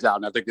percentage out,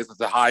 and I think this is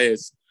the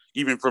highest,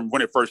 even from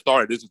when it first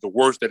started. This is the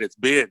worst that it's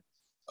been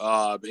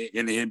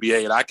in the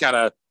NBA. And I kind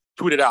of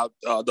tweeted out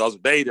the other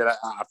day that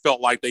I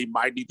felt like they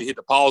might need to hit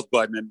the pause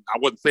button. And I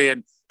wasn't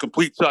saying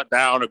complete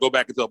shutdown or go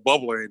back into a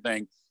bubble or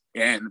anything.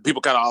 And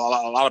people a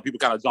lot of people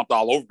kind of jumped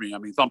all over me. I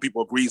mean, some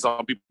people agree,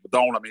 some people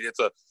don't. I mean, it's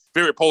a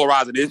very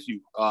polarizing issue.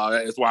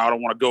 That's why I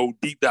don't want to go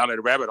deep down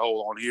that rabbit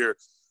hole on here.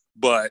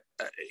 But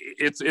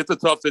it's a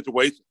tough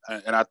situation.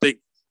 And I think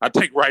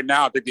right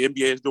now, I think the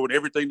NBA is doing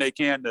everything they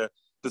can to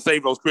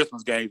save those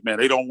Christmas games, man.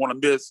 They don't want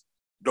to miss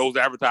those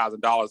advertising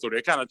dollars. So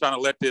they're kind of trying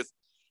to let this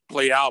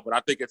play out. But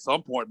I think at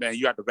some point, man,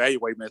 you have to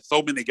evaluate, man.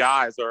 So many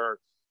guys are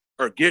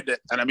getting it.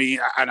 And I mean,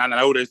 I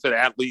know they said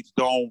athletes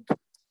don't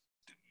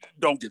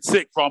get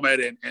sick from it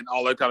and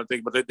all that kind of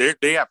thing, but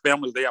they have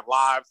families, they have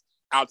lives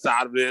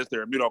outside of this.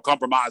 They're, you know,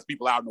 compromised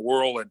people out in the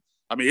world. And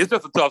I mean, it's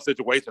just a tough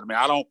situation. I mean,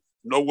 I don't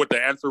know what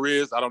the answer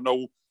is. I don't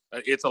know.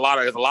 It's a lot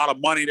of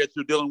money that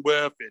you're dealing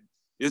with. And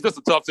it's just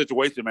a tough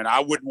situation, man.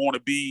 I wouldn't want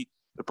to be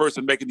the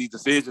person making these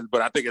decisions,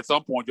 but I think at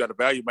some point you have to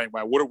evaluate,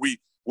 man, what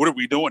are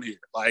we doing here?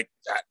 Like,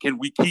 can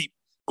we keep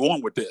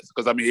going with this?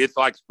 Because I mean, it's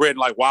like spreading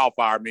like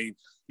wildfire. I mean,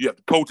 you have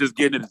the coaches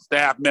getting it, the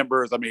staff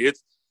members. I mean,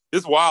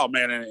 it's wild,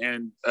 man.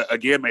 And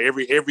again, man,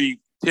 every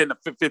 10 to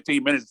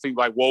 15 minutes, it seems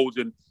like Woj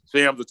and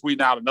Shams are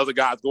tweeting out another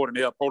guy's going in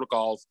their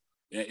protocols,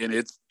 and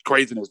it's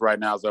craziness right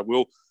now. So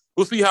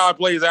we'll see how it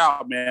plays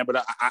out, man.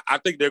 But I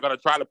think they're going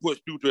to try to push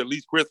through to at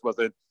least Christmas,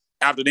 and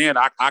after then,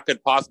 I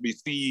could possibly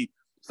see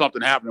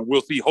something happening.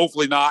 We'll see.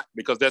 Hopefully not,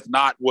 because that's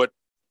not what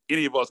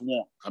any of us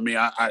want. I mean,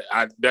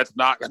 that's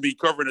not. I mean,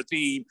 covering a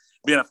team,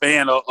 being a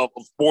fan of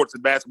sports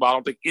and basketball, I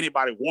don't think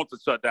anybody wants to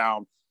shut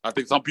down. I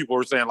think some people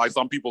are saying, like,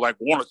 some people like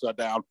want to shut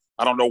down.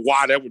 I don't know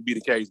why that would be the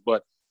case,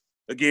 but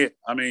again,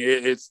 I mean,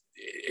 it's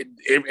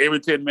every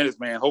 10 minutes,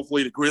 man.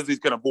 Hopefully the Grizzlies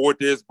can avoid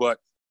this, but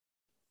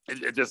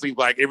it just seems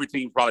like every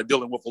team's probably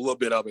dealing with a little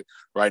bit of it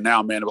right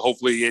now, man. But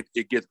hopefully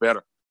it gets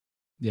better.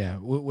 Yeah,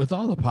 with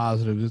all the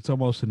positives, it's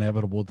almost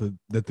inevitable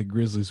that the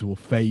Grizzlies will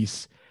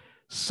face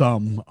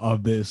some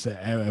of this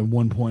at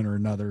one point or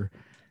another.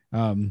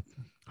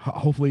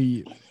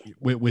 Hopefully,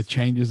 with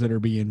changes that are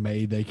being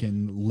made, they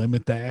can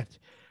limit that.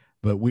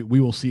 But we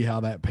will see how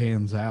that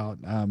pans out.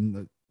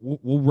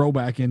 We'll roll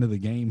back into the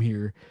game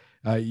here.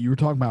 You were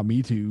talking about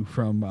Metu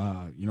from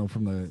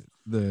from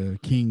the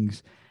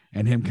Kings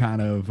and him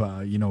kind of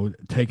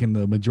taking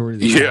the majority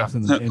of the shots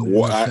in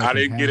the I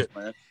didn't get it,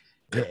 man.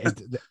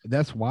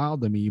 That's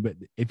wild to me. But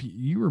if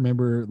you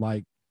remember,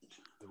 like,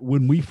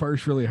 when we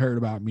first really heard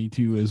about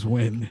Metu is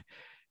when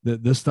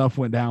the stuff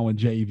went down with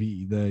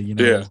JV.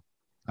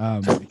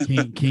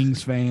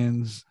 Kings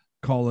fans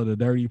call it a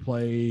dirty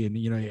play, and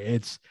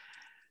it's.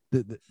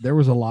 There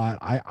was a lot.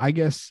 I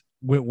guess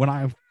when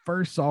I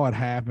first saw it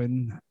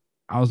happen,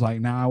 I was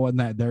like, "Nah, I wasn't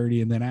that dirty."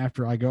 And then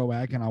after I go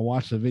back and I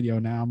watch the video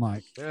now, I'm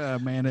like,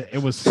 "Man,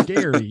 it was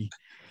scary."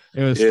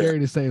 It was scary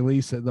to say the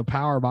least. The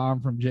power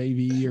bomb from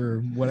JV or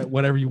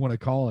whatever you want to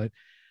call it.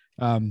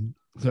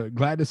 So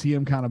glad to see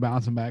him kind of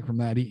bouncing back from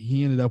that.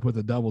 He ended up with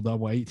a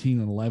double-double,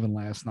 18 and 11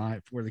 last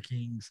night for the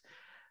Kings.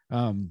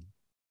 Who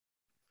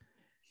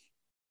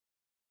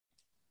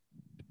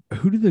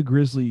do the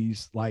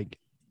Grizzlies like?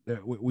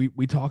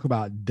 We talk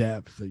about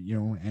depth,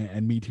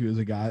 and Metu is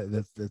a guy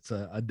that's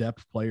a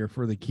depth player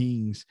for the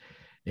Kings.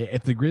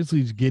 If the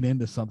Grizzlies get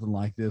into something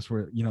like this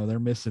where, they're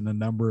missing a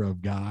number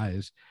of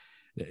guys,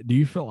 do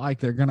you feel like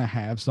they're going to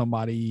have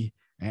somebody,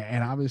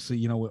 and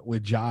obviously,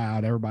 with Jai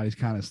out, everybody's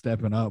kind of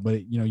stepping up,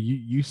 but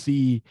you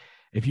see,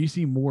 if you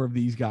see more of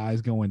these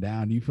guys going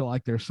down, do you feel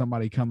like there's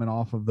somebody coming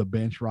off of the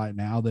bench right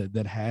now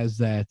that has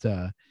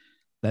that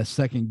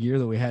second gear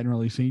that we hadn't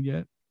really seen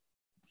yet?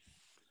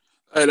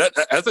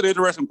 That's an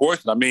interesting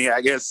question. I mean,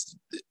 I guess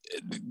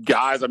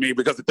guys,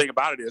 because the thing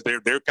about it is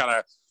they're kind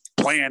of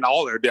playing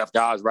all their depth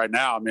guys right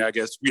now. I mean, I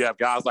guess we have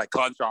guys like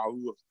Conchar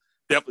who have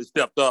definitely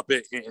stepped up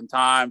in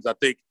times. I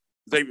think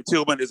Xavier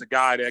Tillman is a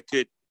guy that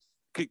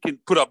can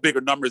put up bigger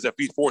numbers if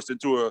he's forced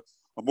into a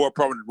more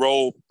prominent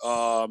role.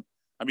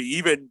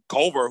 Even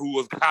Culver, who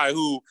was a guy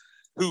who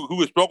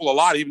has struggled a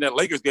lot, even that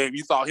Lakers game,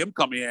 you saw him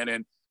come in,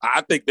 and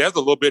I think there's a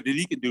little bit that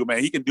he can do, man.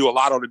 He can do a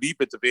lot on the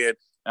defensive end,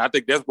 and I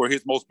think that's where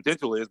his most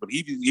potential is. But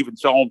he's even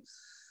shown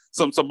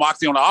some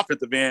moxie on the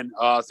offensive end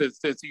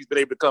since he's been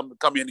able to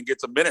come in and get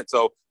some minutes.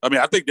 So,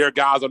 I think there are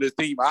guys on this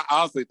team. I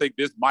honestly think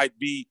this might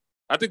be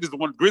I think this is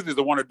Grizzlies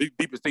are one of the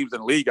deepest teams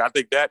in the league. I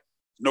think that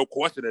no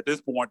question at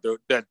this point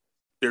that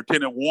they're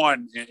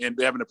 10-1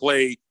 and having to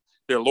play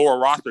their lower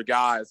roster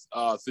guys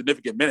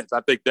significant minutes.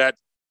 I think that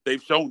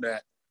they've shown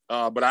that.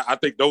 But I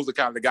think those are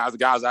kind of the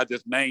guys I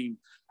just named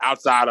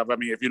outside of, I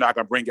mean, if you're not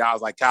going to bring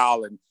guys like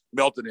Kyle and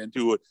Melton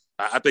into it,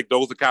 I think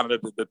those are kind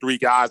of the three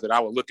guys that I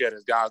would look at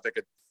as guys that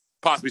could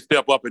possibly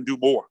step up and do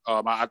more.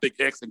 I think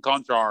X and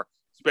Conchar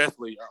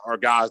especially are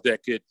guys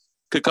that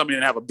could come in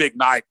and have a big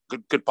night,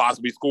 could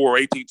possibly score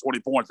 18, 20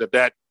 points if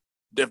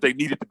they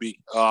needed to be.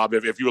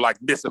 If you're like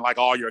missing like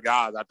all your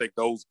guys, I think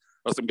those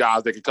are some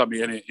guys that could come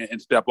in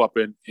and step up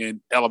and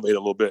elevate a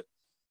little bit.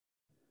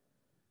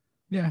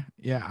 Yeah.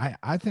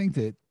 I think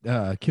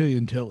that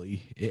Killian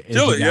Tilly is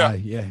Tilly, guy,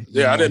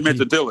 I didn't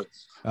mention Tilly.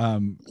 I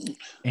mean,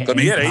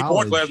 he had 8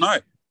 points last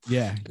night.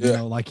 Yeah, you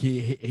know, like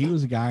he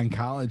was a guy in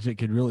college that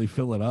could really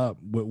fill it up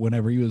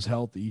whenever he was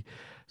healthy.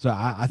 So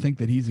I think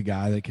that he's a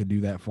guy that could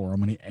do that for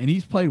him, and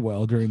he's played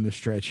well during the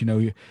stretch. You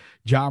know,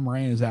 John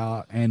Moran is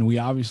out, and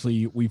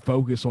we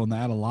focus on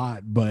that a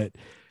lot, but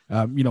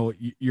you know,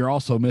 you're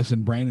also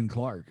missing Brandon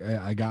Clark,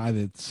 a guy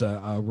that's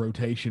a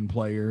rotation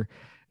player.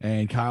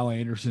 And Kyle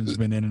Anderson's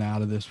been in and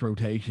out of this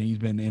rotation. He's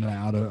been in and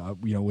out of,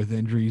 you know, with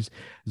injuries.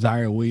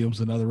 Zaire Williams,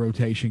 another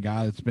rotation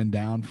guy that's been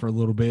down for a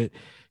little bit.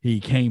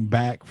 He came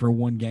back for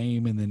one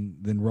game and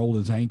then rolled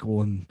his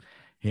ankle, and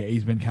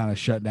he's been kind of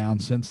shut down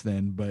since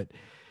then. But,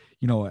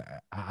 you know,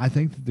 I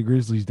think that the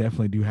Grizzlies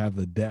definitely do have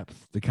the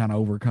depth to kind of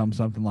overcome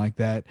something like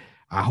that.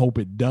 I hope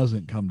it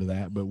doesn't come to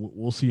that, but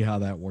we'll see how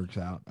that works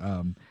out.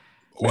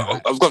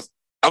 Well, I was going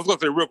to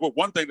say real quick,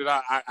 one thing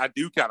that I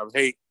do kind of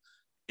hate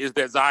is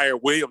that Zaire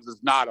Williams is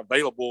not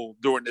available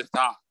during this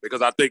time,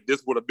 because I think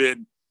this would have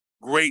been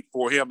great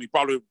for him. He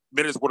probably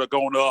minutes would have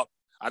gone up.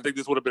 I think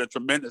this would have been a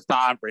tremendous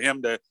time for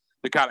him to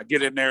kind of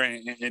get in there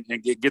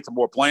and get some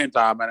more playing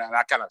time. And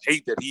I kind of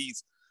hate that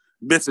he's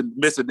missing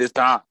this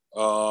time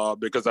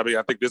because, I mean,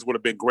 I think this would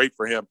have been great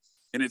for him.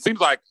 And it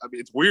seems like, I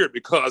mean, it's weird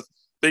because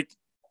I think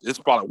this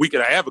was probably a week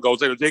and a half ago,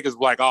 Taylor Jenkins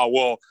was like, oh,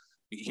 well,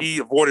 he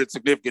avoided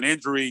significant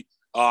injury,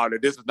 that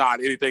this is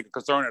not anything of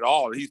concern at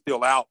all. He's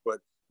still out, but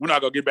we're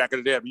not going to get back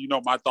into that. But you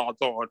know my thoughts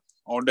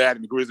on that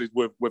and the Grizzlies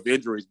with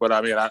injuries. But,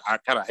 I mean, I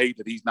kind of hate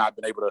that he's not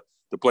been able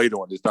to play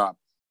during this time.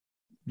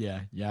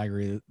 Yeah, I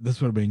agree.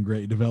 This would have been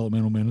great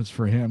developmental minutes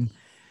for him.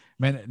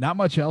 Man, not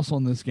much else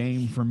on this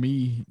game for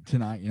me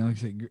tonight. You know, like I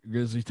said,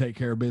 Grizzlies take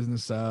care of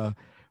business.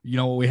 You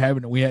know, we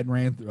hadn't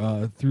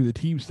ran through the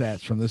team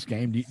stats from this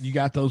game. You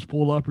got those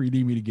pulled up, or you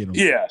need me to get them?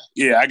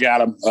 Yeah, I got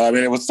them. I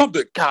mean, it was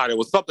something I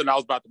was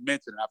about to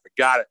mention, and I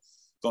forgot it.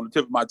 It's on the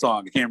tip of my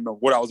tongue. I can't remember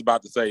what I was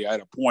about to say. I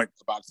had a point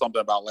about something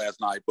about last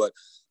night. But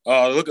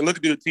look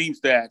at the team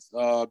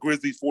stats.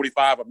 Grizzlies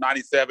 45 of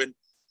 97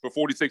 for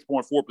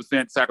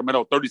 46.4%.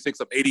 Sacramento 36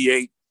 of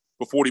 88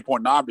 for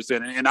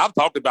 40.9%. And I've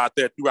talked about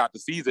that throughout the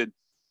season.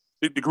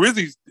 The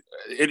Grizzlies,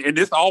 and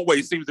this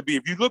always seems to be,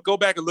 if you go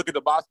back and look at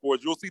the box scores,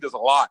 you'll see this a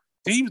lot.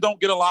 Teams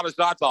don't get a lot of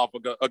shots off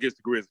against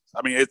the Grizzlies.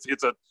 I mean,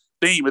 it's a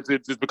theme.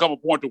 It's become a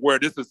point to where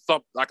this is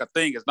like a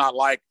thing. It's not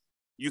like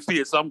you see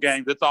it some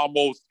games. It's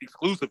almost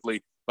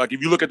exclusively. Like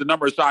if you look at the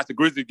number of shots the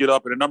Grizzlies get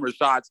up and the number of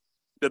shots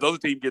that the other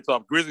team gets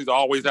up, Grizzlies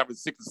always have a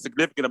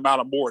significant amount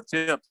of more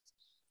attempts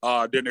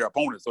than their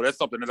opponents. So that's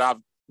something that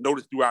I've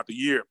noticed throughout the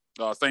year.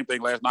 Same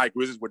thing last night.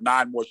 Grizzlies with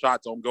 9 more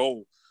shots on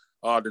goal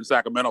than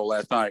Sacramento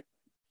last night.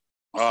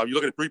 You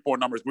look at the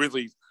 3-point numbers,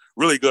 Grizzlies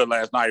really good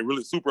last night,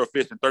 really super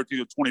efficient, 13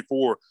 of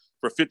 24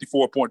 for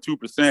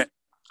 54.2%.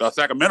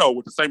 Sacramento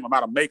with the same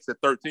amount of makes at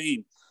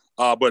 13,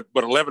 but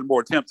 11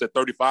 more attempts at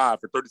 35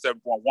 for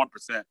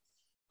 37.1%.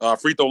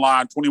 Free throw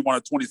line, 21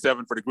 of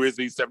 27 for the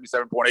Grizzlies,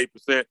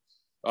 77.8%.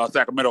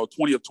 Sacramento,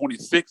 20 of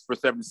 26 for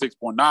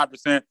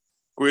 76.9%.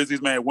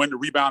 Grizzlies, man, win the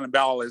rebounding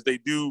battle as they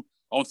do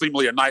on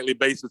seemingly a nightly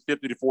basis,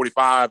 50 to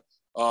 45.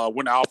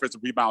 Win the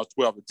offensive rebounds,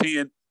 12 to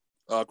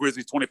 10.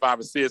 Grizzlies 25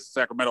 assists,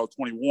 Sacramento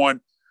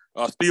 21.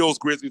 Steals,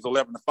 Grizzlies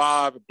 11 to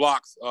 5.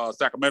 Blocks,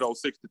 Sacramento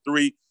 6 to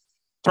 3.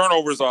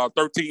 Turnovers are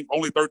 13,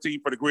 only 13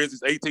 for the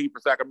Grizzlies, 18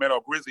 for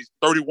Sacramento. Grizzlies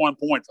 31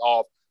 points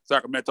off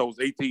Sacramento's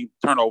 18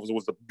 turnovers. It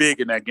was big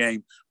in that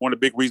game. One of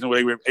the big reasons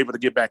they were able to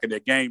get back in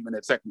that game in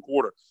that second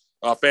quarter.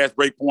 Fast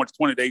break points,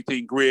 20 to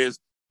 18 Grizz,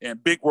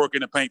 and big work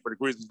in the paint for the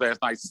Grizzlies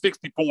last night.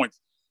 60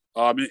 points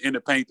in the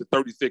paint to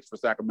 36 for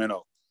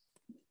Sacramento.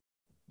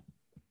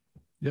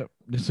 Yep,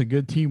 it's a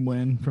good team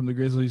win from the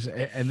Grizzlies,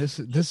 and this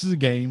is a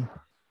game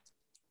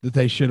that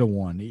they should have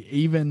won.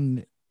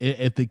 Even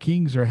if the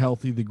Kings are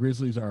healthy, the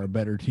Grizzlies are a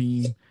better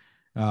team.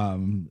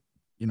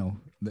 You know,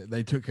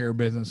 they took care of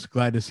business.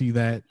 Glad to see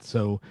that.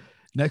 So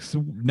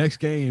next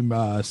game,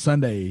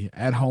 Sunday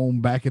at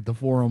home, back at the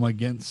Forum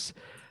against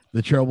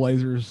the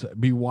Trailblazers.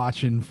 Be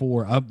watching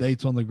for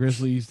updates on the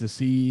Grizzlies to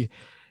see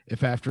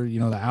if after, you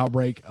know, the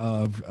outbreak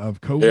of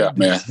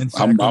COVID in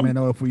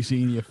Sacramento, if we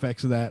see any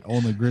effects of that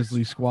on the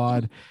Grizzlies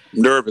squad.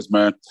 Nervous,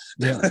 man.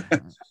 Yeah,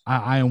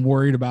 I am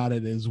worried about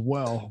it as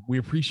well. We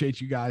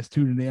appreciate you guys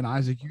tuning in.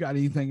 Isaac, you got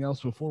anything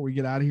else before we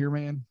get out of here,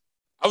 man?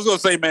 I was going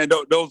to say, man,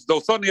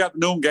 those Sunday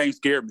afternoon games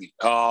scared me.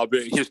 But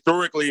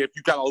historically, if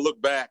you kind of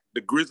look back,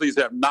 the Grizzlies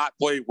have not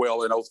played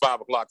well in those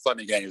 5 o'clock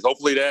Sunday games.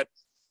 Hopefully that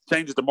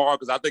changes tomorrow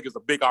because I think it's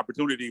a big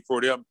opportunity for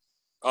them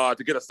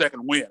to get a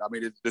second win. I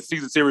mean, the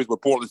season series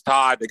with Portland's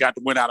tied. They got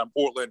the win out in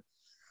Portland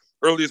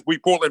early this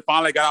week. Portland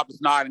finally got out the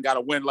snide and got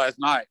a win last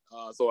night.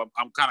 So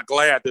I'm kind of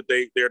glad that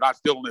they're not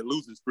still on their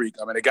losing streak.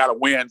 I mean, they got a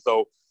win,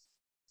 so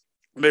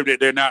maybe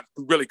they're not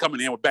really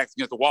coming in with backs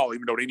against the wall,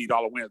 even though they need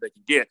all the wins they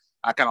can get.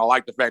 I kind of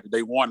like the fact that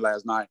they won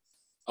last night.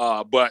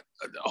 But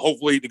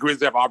hopefully the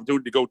Grizzlies have an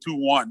opportunity to go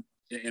 2-1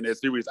 in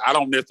this series. I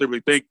don't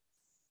necessarily think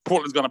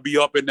Portland's going to be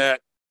up in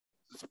that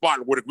spot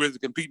where the Grizzlies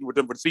competing with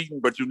them for the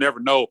season, but you never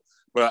know.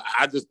 But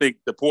I just think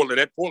that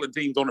Portland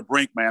team's on the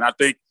brink, man. I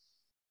think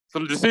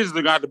some decisions are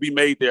going to have to be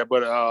made there.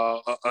 But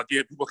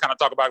again, people kind of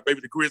talk about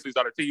maybe the Grizzlies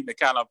are the team that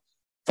kind of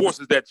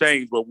forces that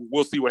change, but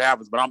we'll see what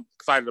happens. But I'm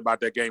excited about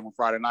that game on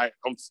Friday night,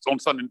 on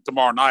Sunday,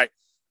 tomorrow night.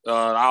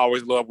 I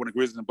always love when the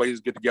Grizzlies and Blazers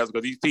get together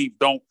because these teams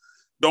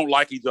don't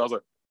like each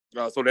other.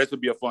 So that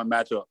should be a fun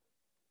matchup.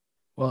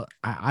 Well,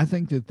 I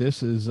think that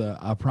this is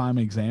a prime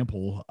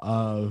example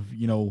of,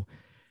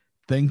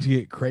 things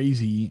get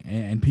crazy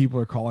and people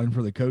are calling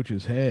for the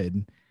coach's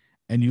head.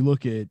 And you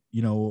look at,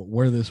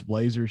 where this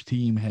Blazers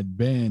team had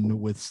been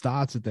with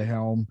Stotts at the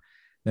helm.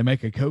 They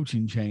make a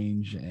coaching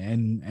change,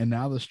 and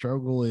now the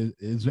struggle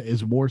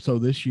is more so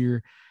this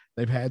year.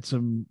 They've had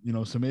some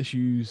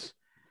issues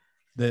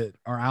that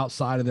are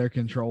outside of their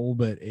control,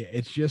 but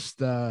it's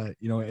just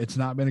it's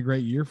not been a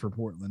great year for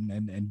Portland,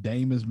 and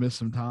Dame has missed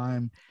some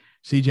time.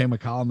 CJ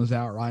McCollum is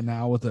out right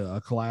now with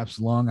a collapsed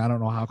lung. I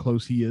don't know how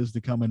close he is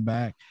to coming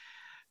back,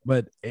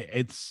 but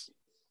it's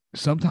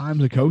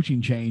sometimes a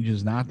coaching change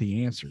is not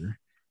the answer.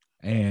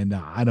 And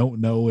I don't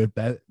know if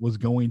that was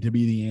going to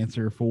be the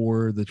answer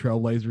for the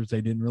Trailblazers. They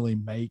didn't really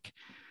make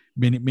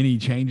many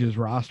changes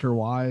roster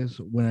wise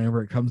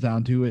whenever it comes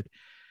down to it.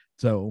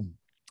 So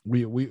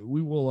we will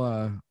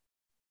we'll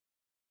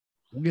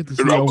get to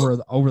see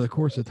over the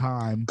course of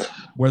time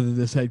whether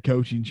this head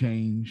coaching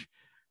change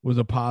was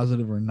a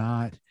positive or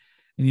not.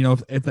 And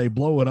if they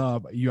blow it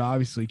up, you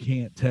obviously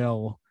can't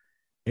tell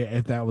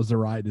if that was the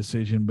right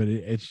decision. But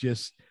it's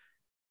just.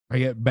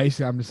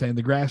 Basically, I'm just saying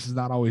the grass is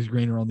not always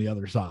greener on the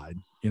other side.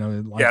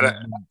 Well,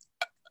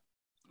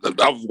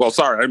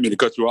 sorry, I didn't mean to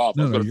cut you off.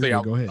 No, I was going to say,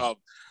 go ahead.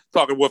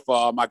 Talking with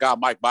my guy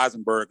Mike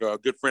Beisenberg, a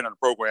good friend of the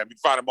program. You can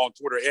find him on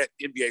Twitter at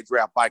NBA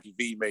Draft Mikey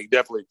V. Man, he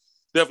definitely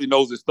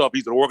knows his stuff.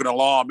 He's an Oregon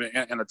alum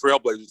and a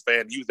Trailblazers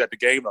fan. He was at the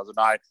game the other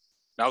night.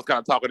 And I was kind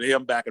of talking to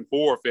him back and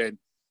forth, and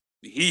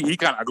he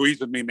kind of agrees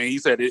with me, man. He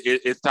said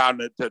it's time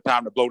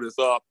to blow this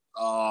up.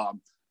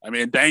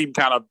 Dame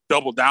kind of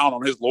doubled down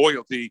on his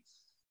loyalty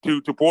to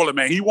Portland,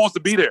 man. He wants to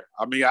be there.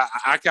 I mean,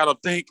 I kind of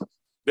think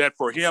that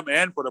for him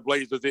and for the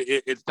Blazers,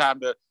 it's time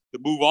to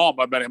move on.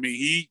 But I mean,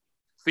 he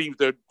seems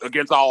to,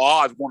 against all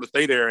odds, want to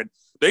stay there. And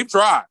they've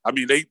tried. I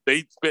mean, they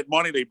spent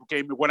money. They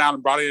went out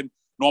and brought in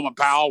Norman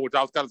Powell, which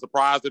I was kind of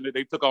surprised that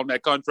they took on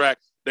that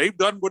contract. They've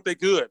done what they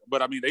could.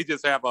 But, I mean, they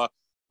just have a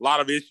lot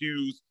of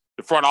issues.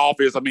 The front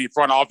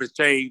office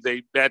change.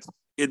 That's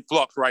in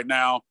flux right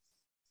now.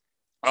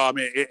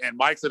 And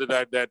Mike said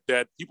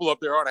that people up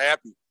there aren't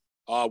happy.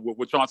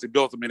 With Chauncey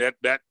Billups. I mean,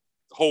 that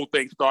whole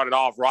thing started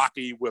off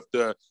rocky with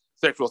the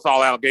sexual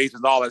assault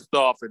allegations, all that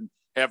stuff, and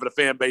having the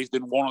fan base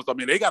didn't want us. I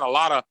mean, they got a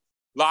lot of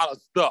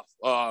stuff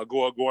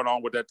going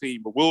on with that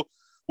team. But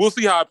we'll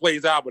see how it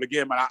plays out. But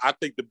again, man, I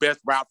think the best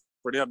route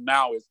for them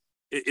now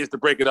is to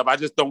break it up. I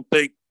just don't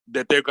think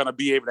that they're going to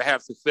be able to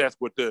have success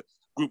with the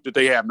group that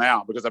they have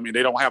now because, I mean,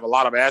 they don't have a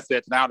lot of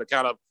assets now to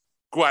kind of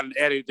go out and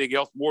add anything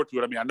else more to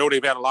it. I mean, I know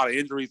they've had a lot of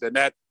injuries, and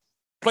that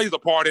plays a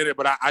part in it,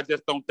 but I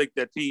just don't think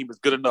that team is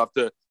good enough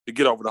to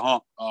get over the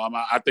hump.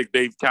 I think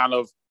they've kind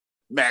of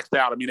maxed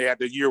out. I mean, they had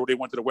the year where they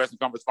went to the Western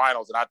Conference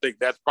Finals, and I think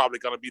that's probably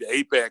going to be the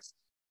apex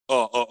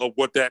of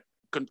what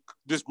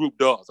this group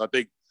does. I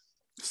think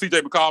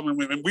CJ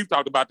McCollum, and we've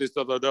talked about this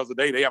the other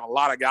day, they have a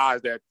lot of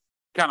guys that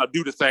kind of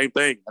do the same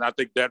thing, and I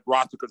think that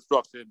roster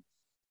construction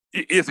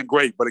isn't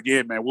great. But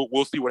again, man,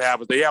 we'll see what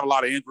happens. They have a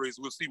lot of injuries.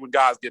 We'll see when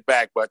guys get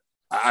back, but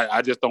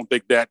I just don't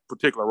think that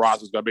particular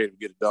roster is going to be able to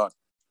get it done.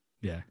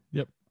 Yeah.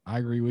 Yep. I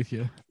agree with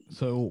you.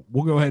 So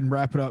we'll go ahead and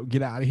wrap it up.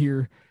 Get out of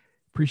here.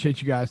 Appreciate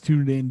you guys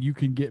tuning in. You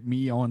can get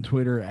me on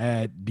Twitter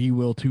at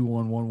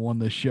dwill2111.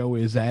 The show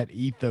is at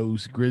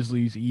Ethos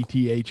Grizzlies,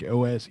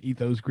 ETHOS,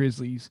 Ethos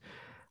Grizzlies.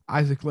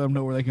 Isaac, let them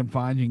know where they can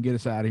find you and get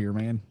us out of here,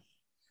 man.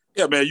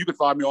 Yeah, man. You can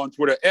find me on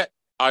Twitter at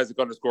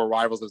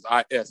Isaac_Rivals. It's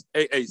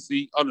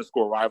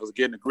ISAAC_Rivals.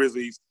 Again, the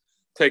Grizzlies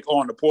take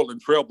on the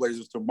Portland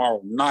Trailblazers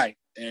tomorrow night.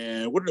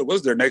 And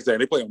what's their next day?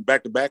 They play them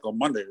back-to-back on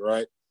Monday,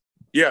 right?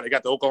 Yeah, they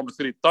got the Oklahoma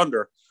City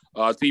Thunder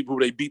team who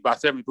they beat by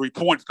 73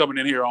 points coming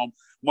in here on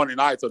Monday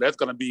night. So that's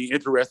going to be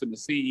interesting to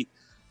see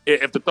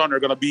if the Thunder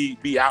are going to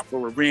be out for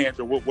revenge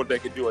or what they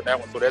can do in that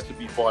one. So that should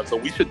be fun. So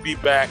we should be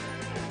back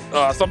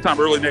sometime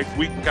early next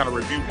week to kind of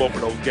review both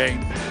of those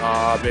games.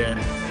 And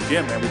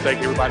again, man, we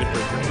thank everybody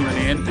for tuning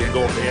in. And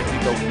go over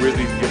to those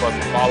Grizzlies, give us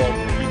a follow.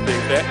 We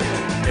appreciate that.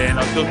 And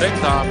until next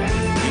time,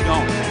 be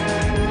gone.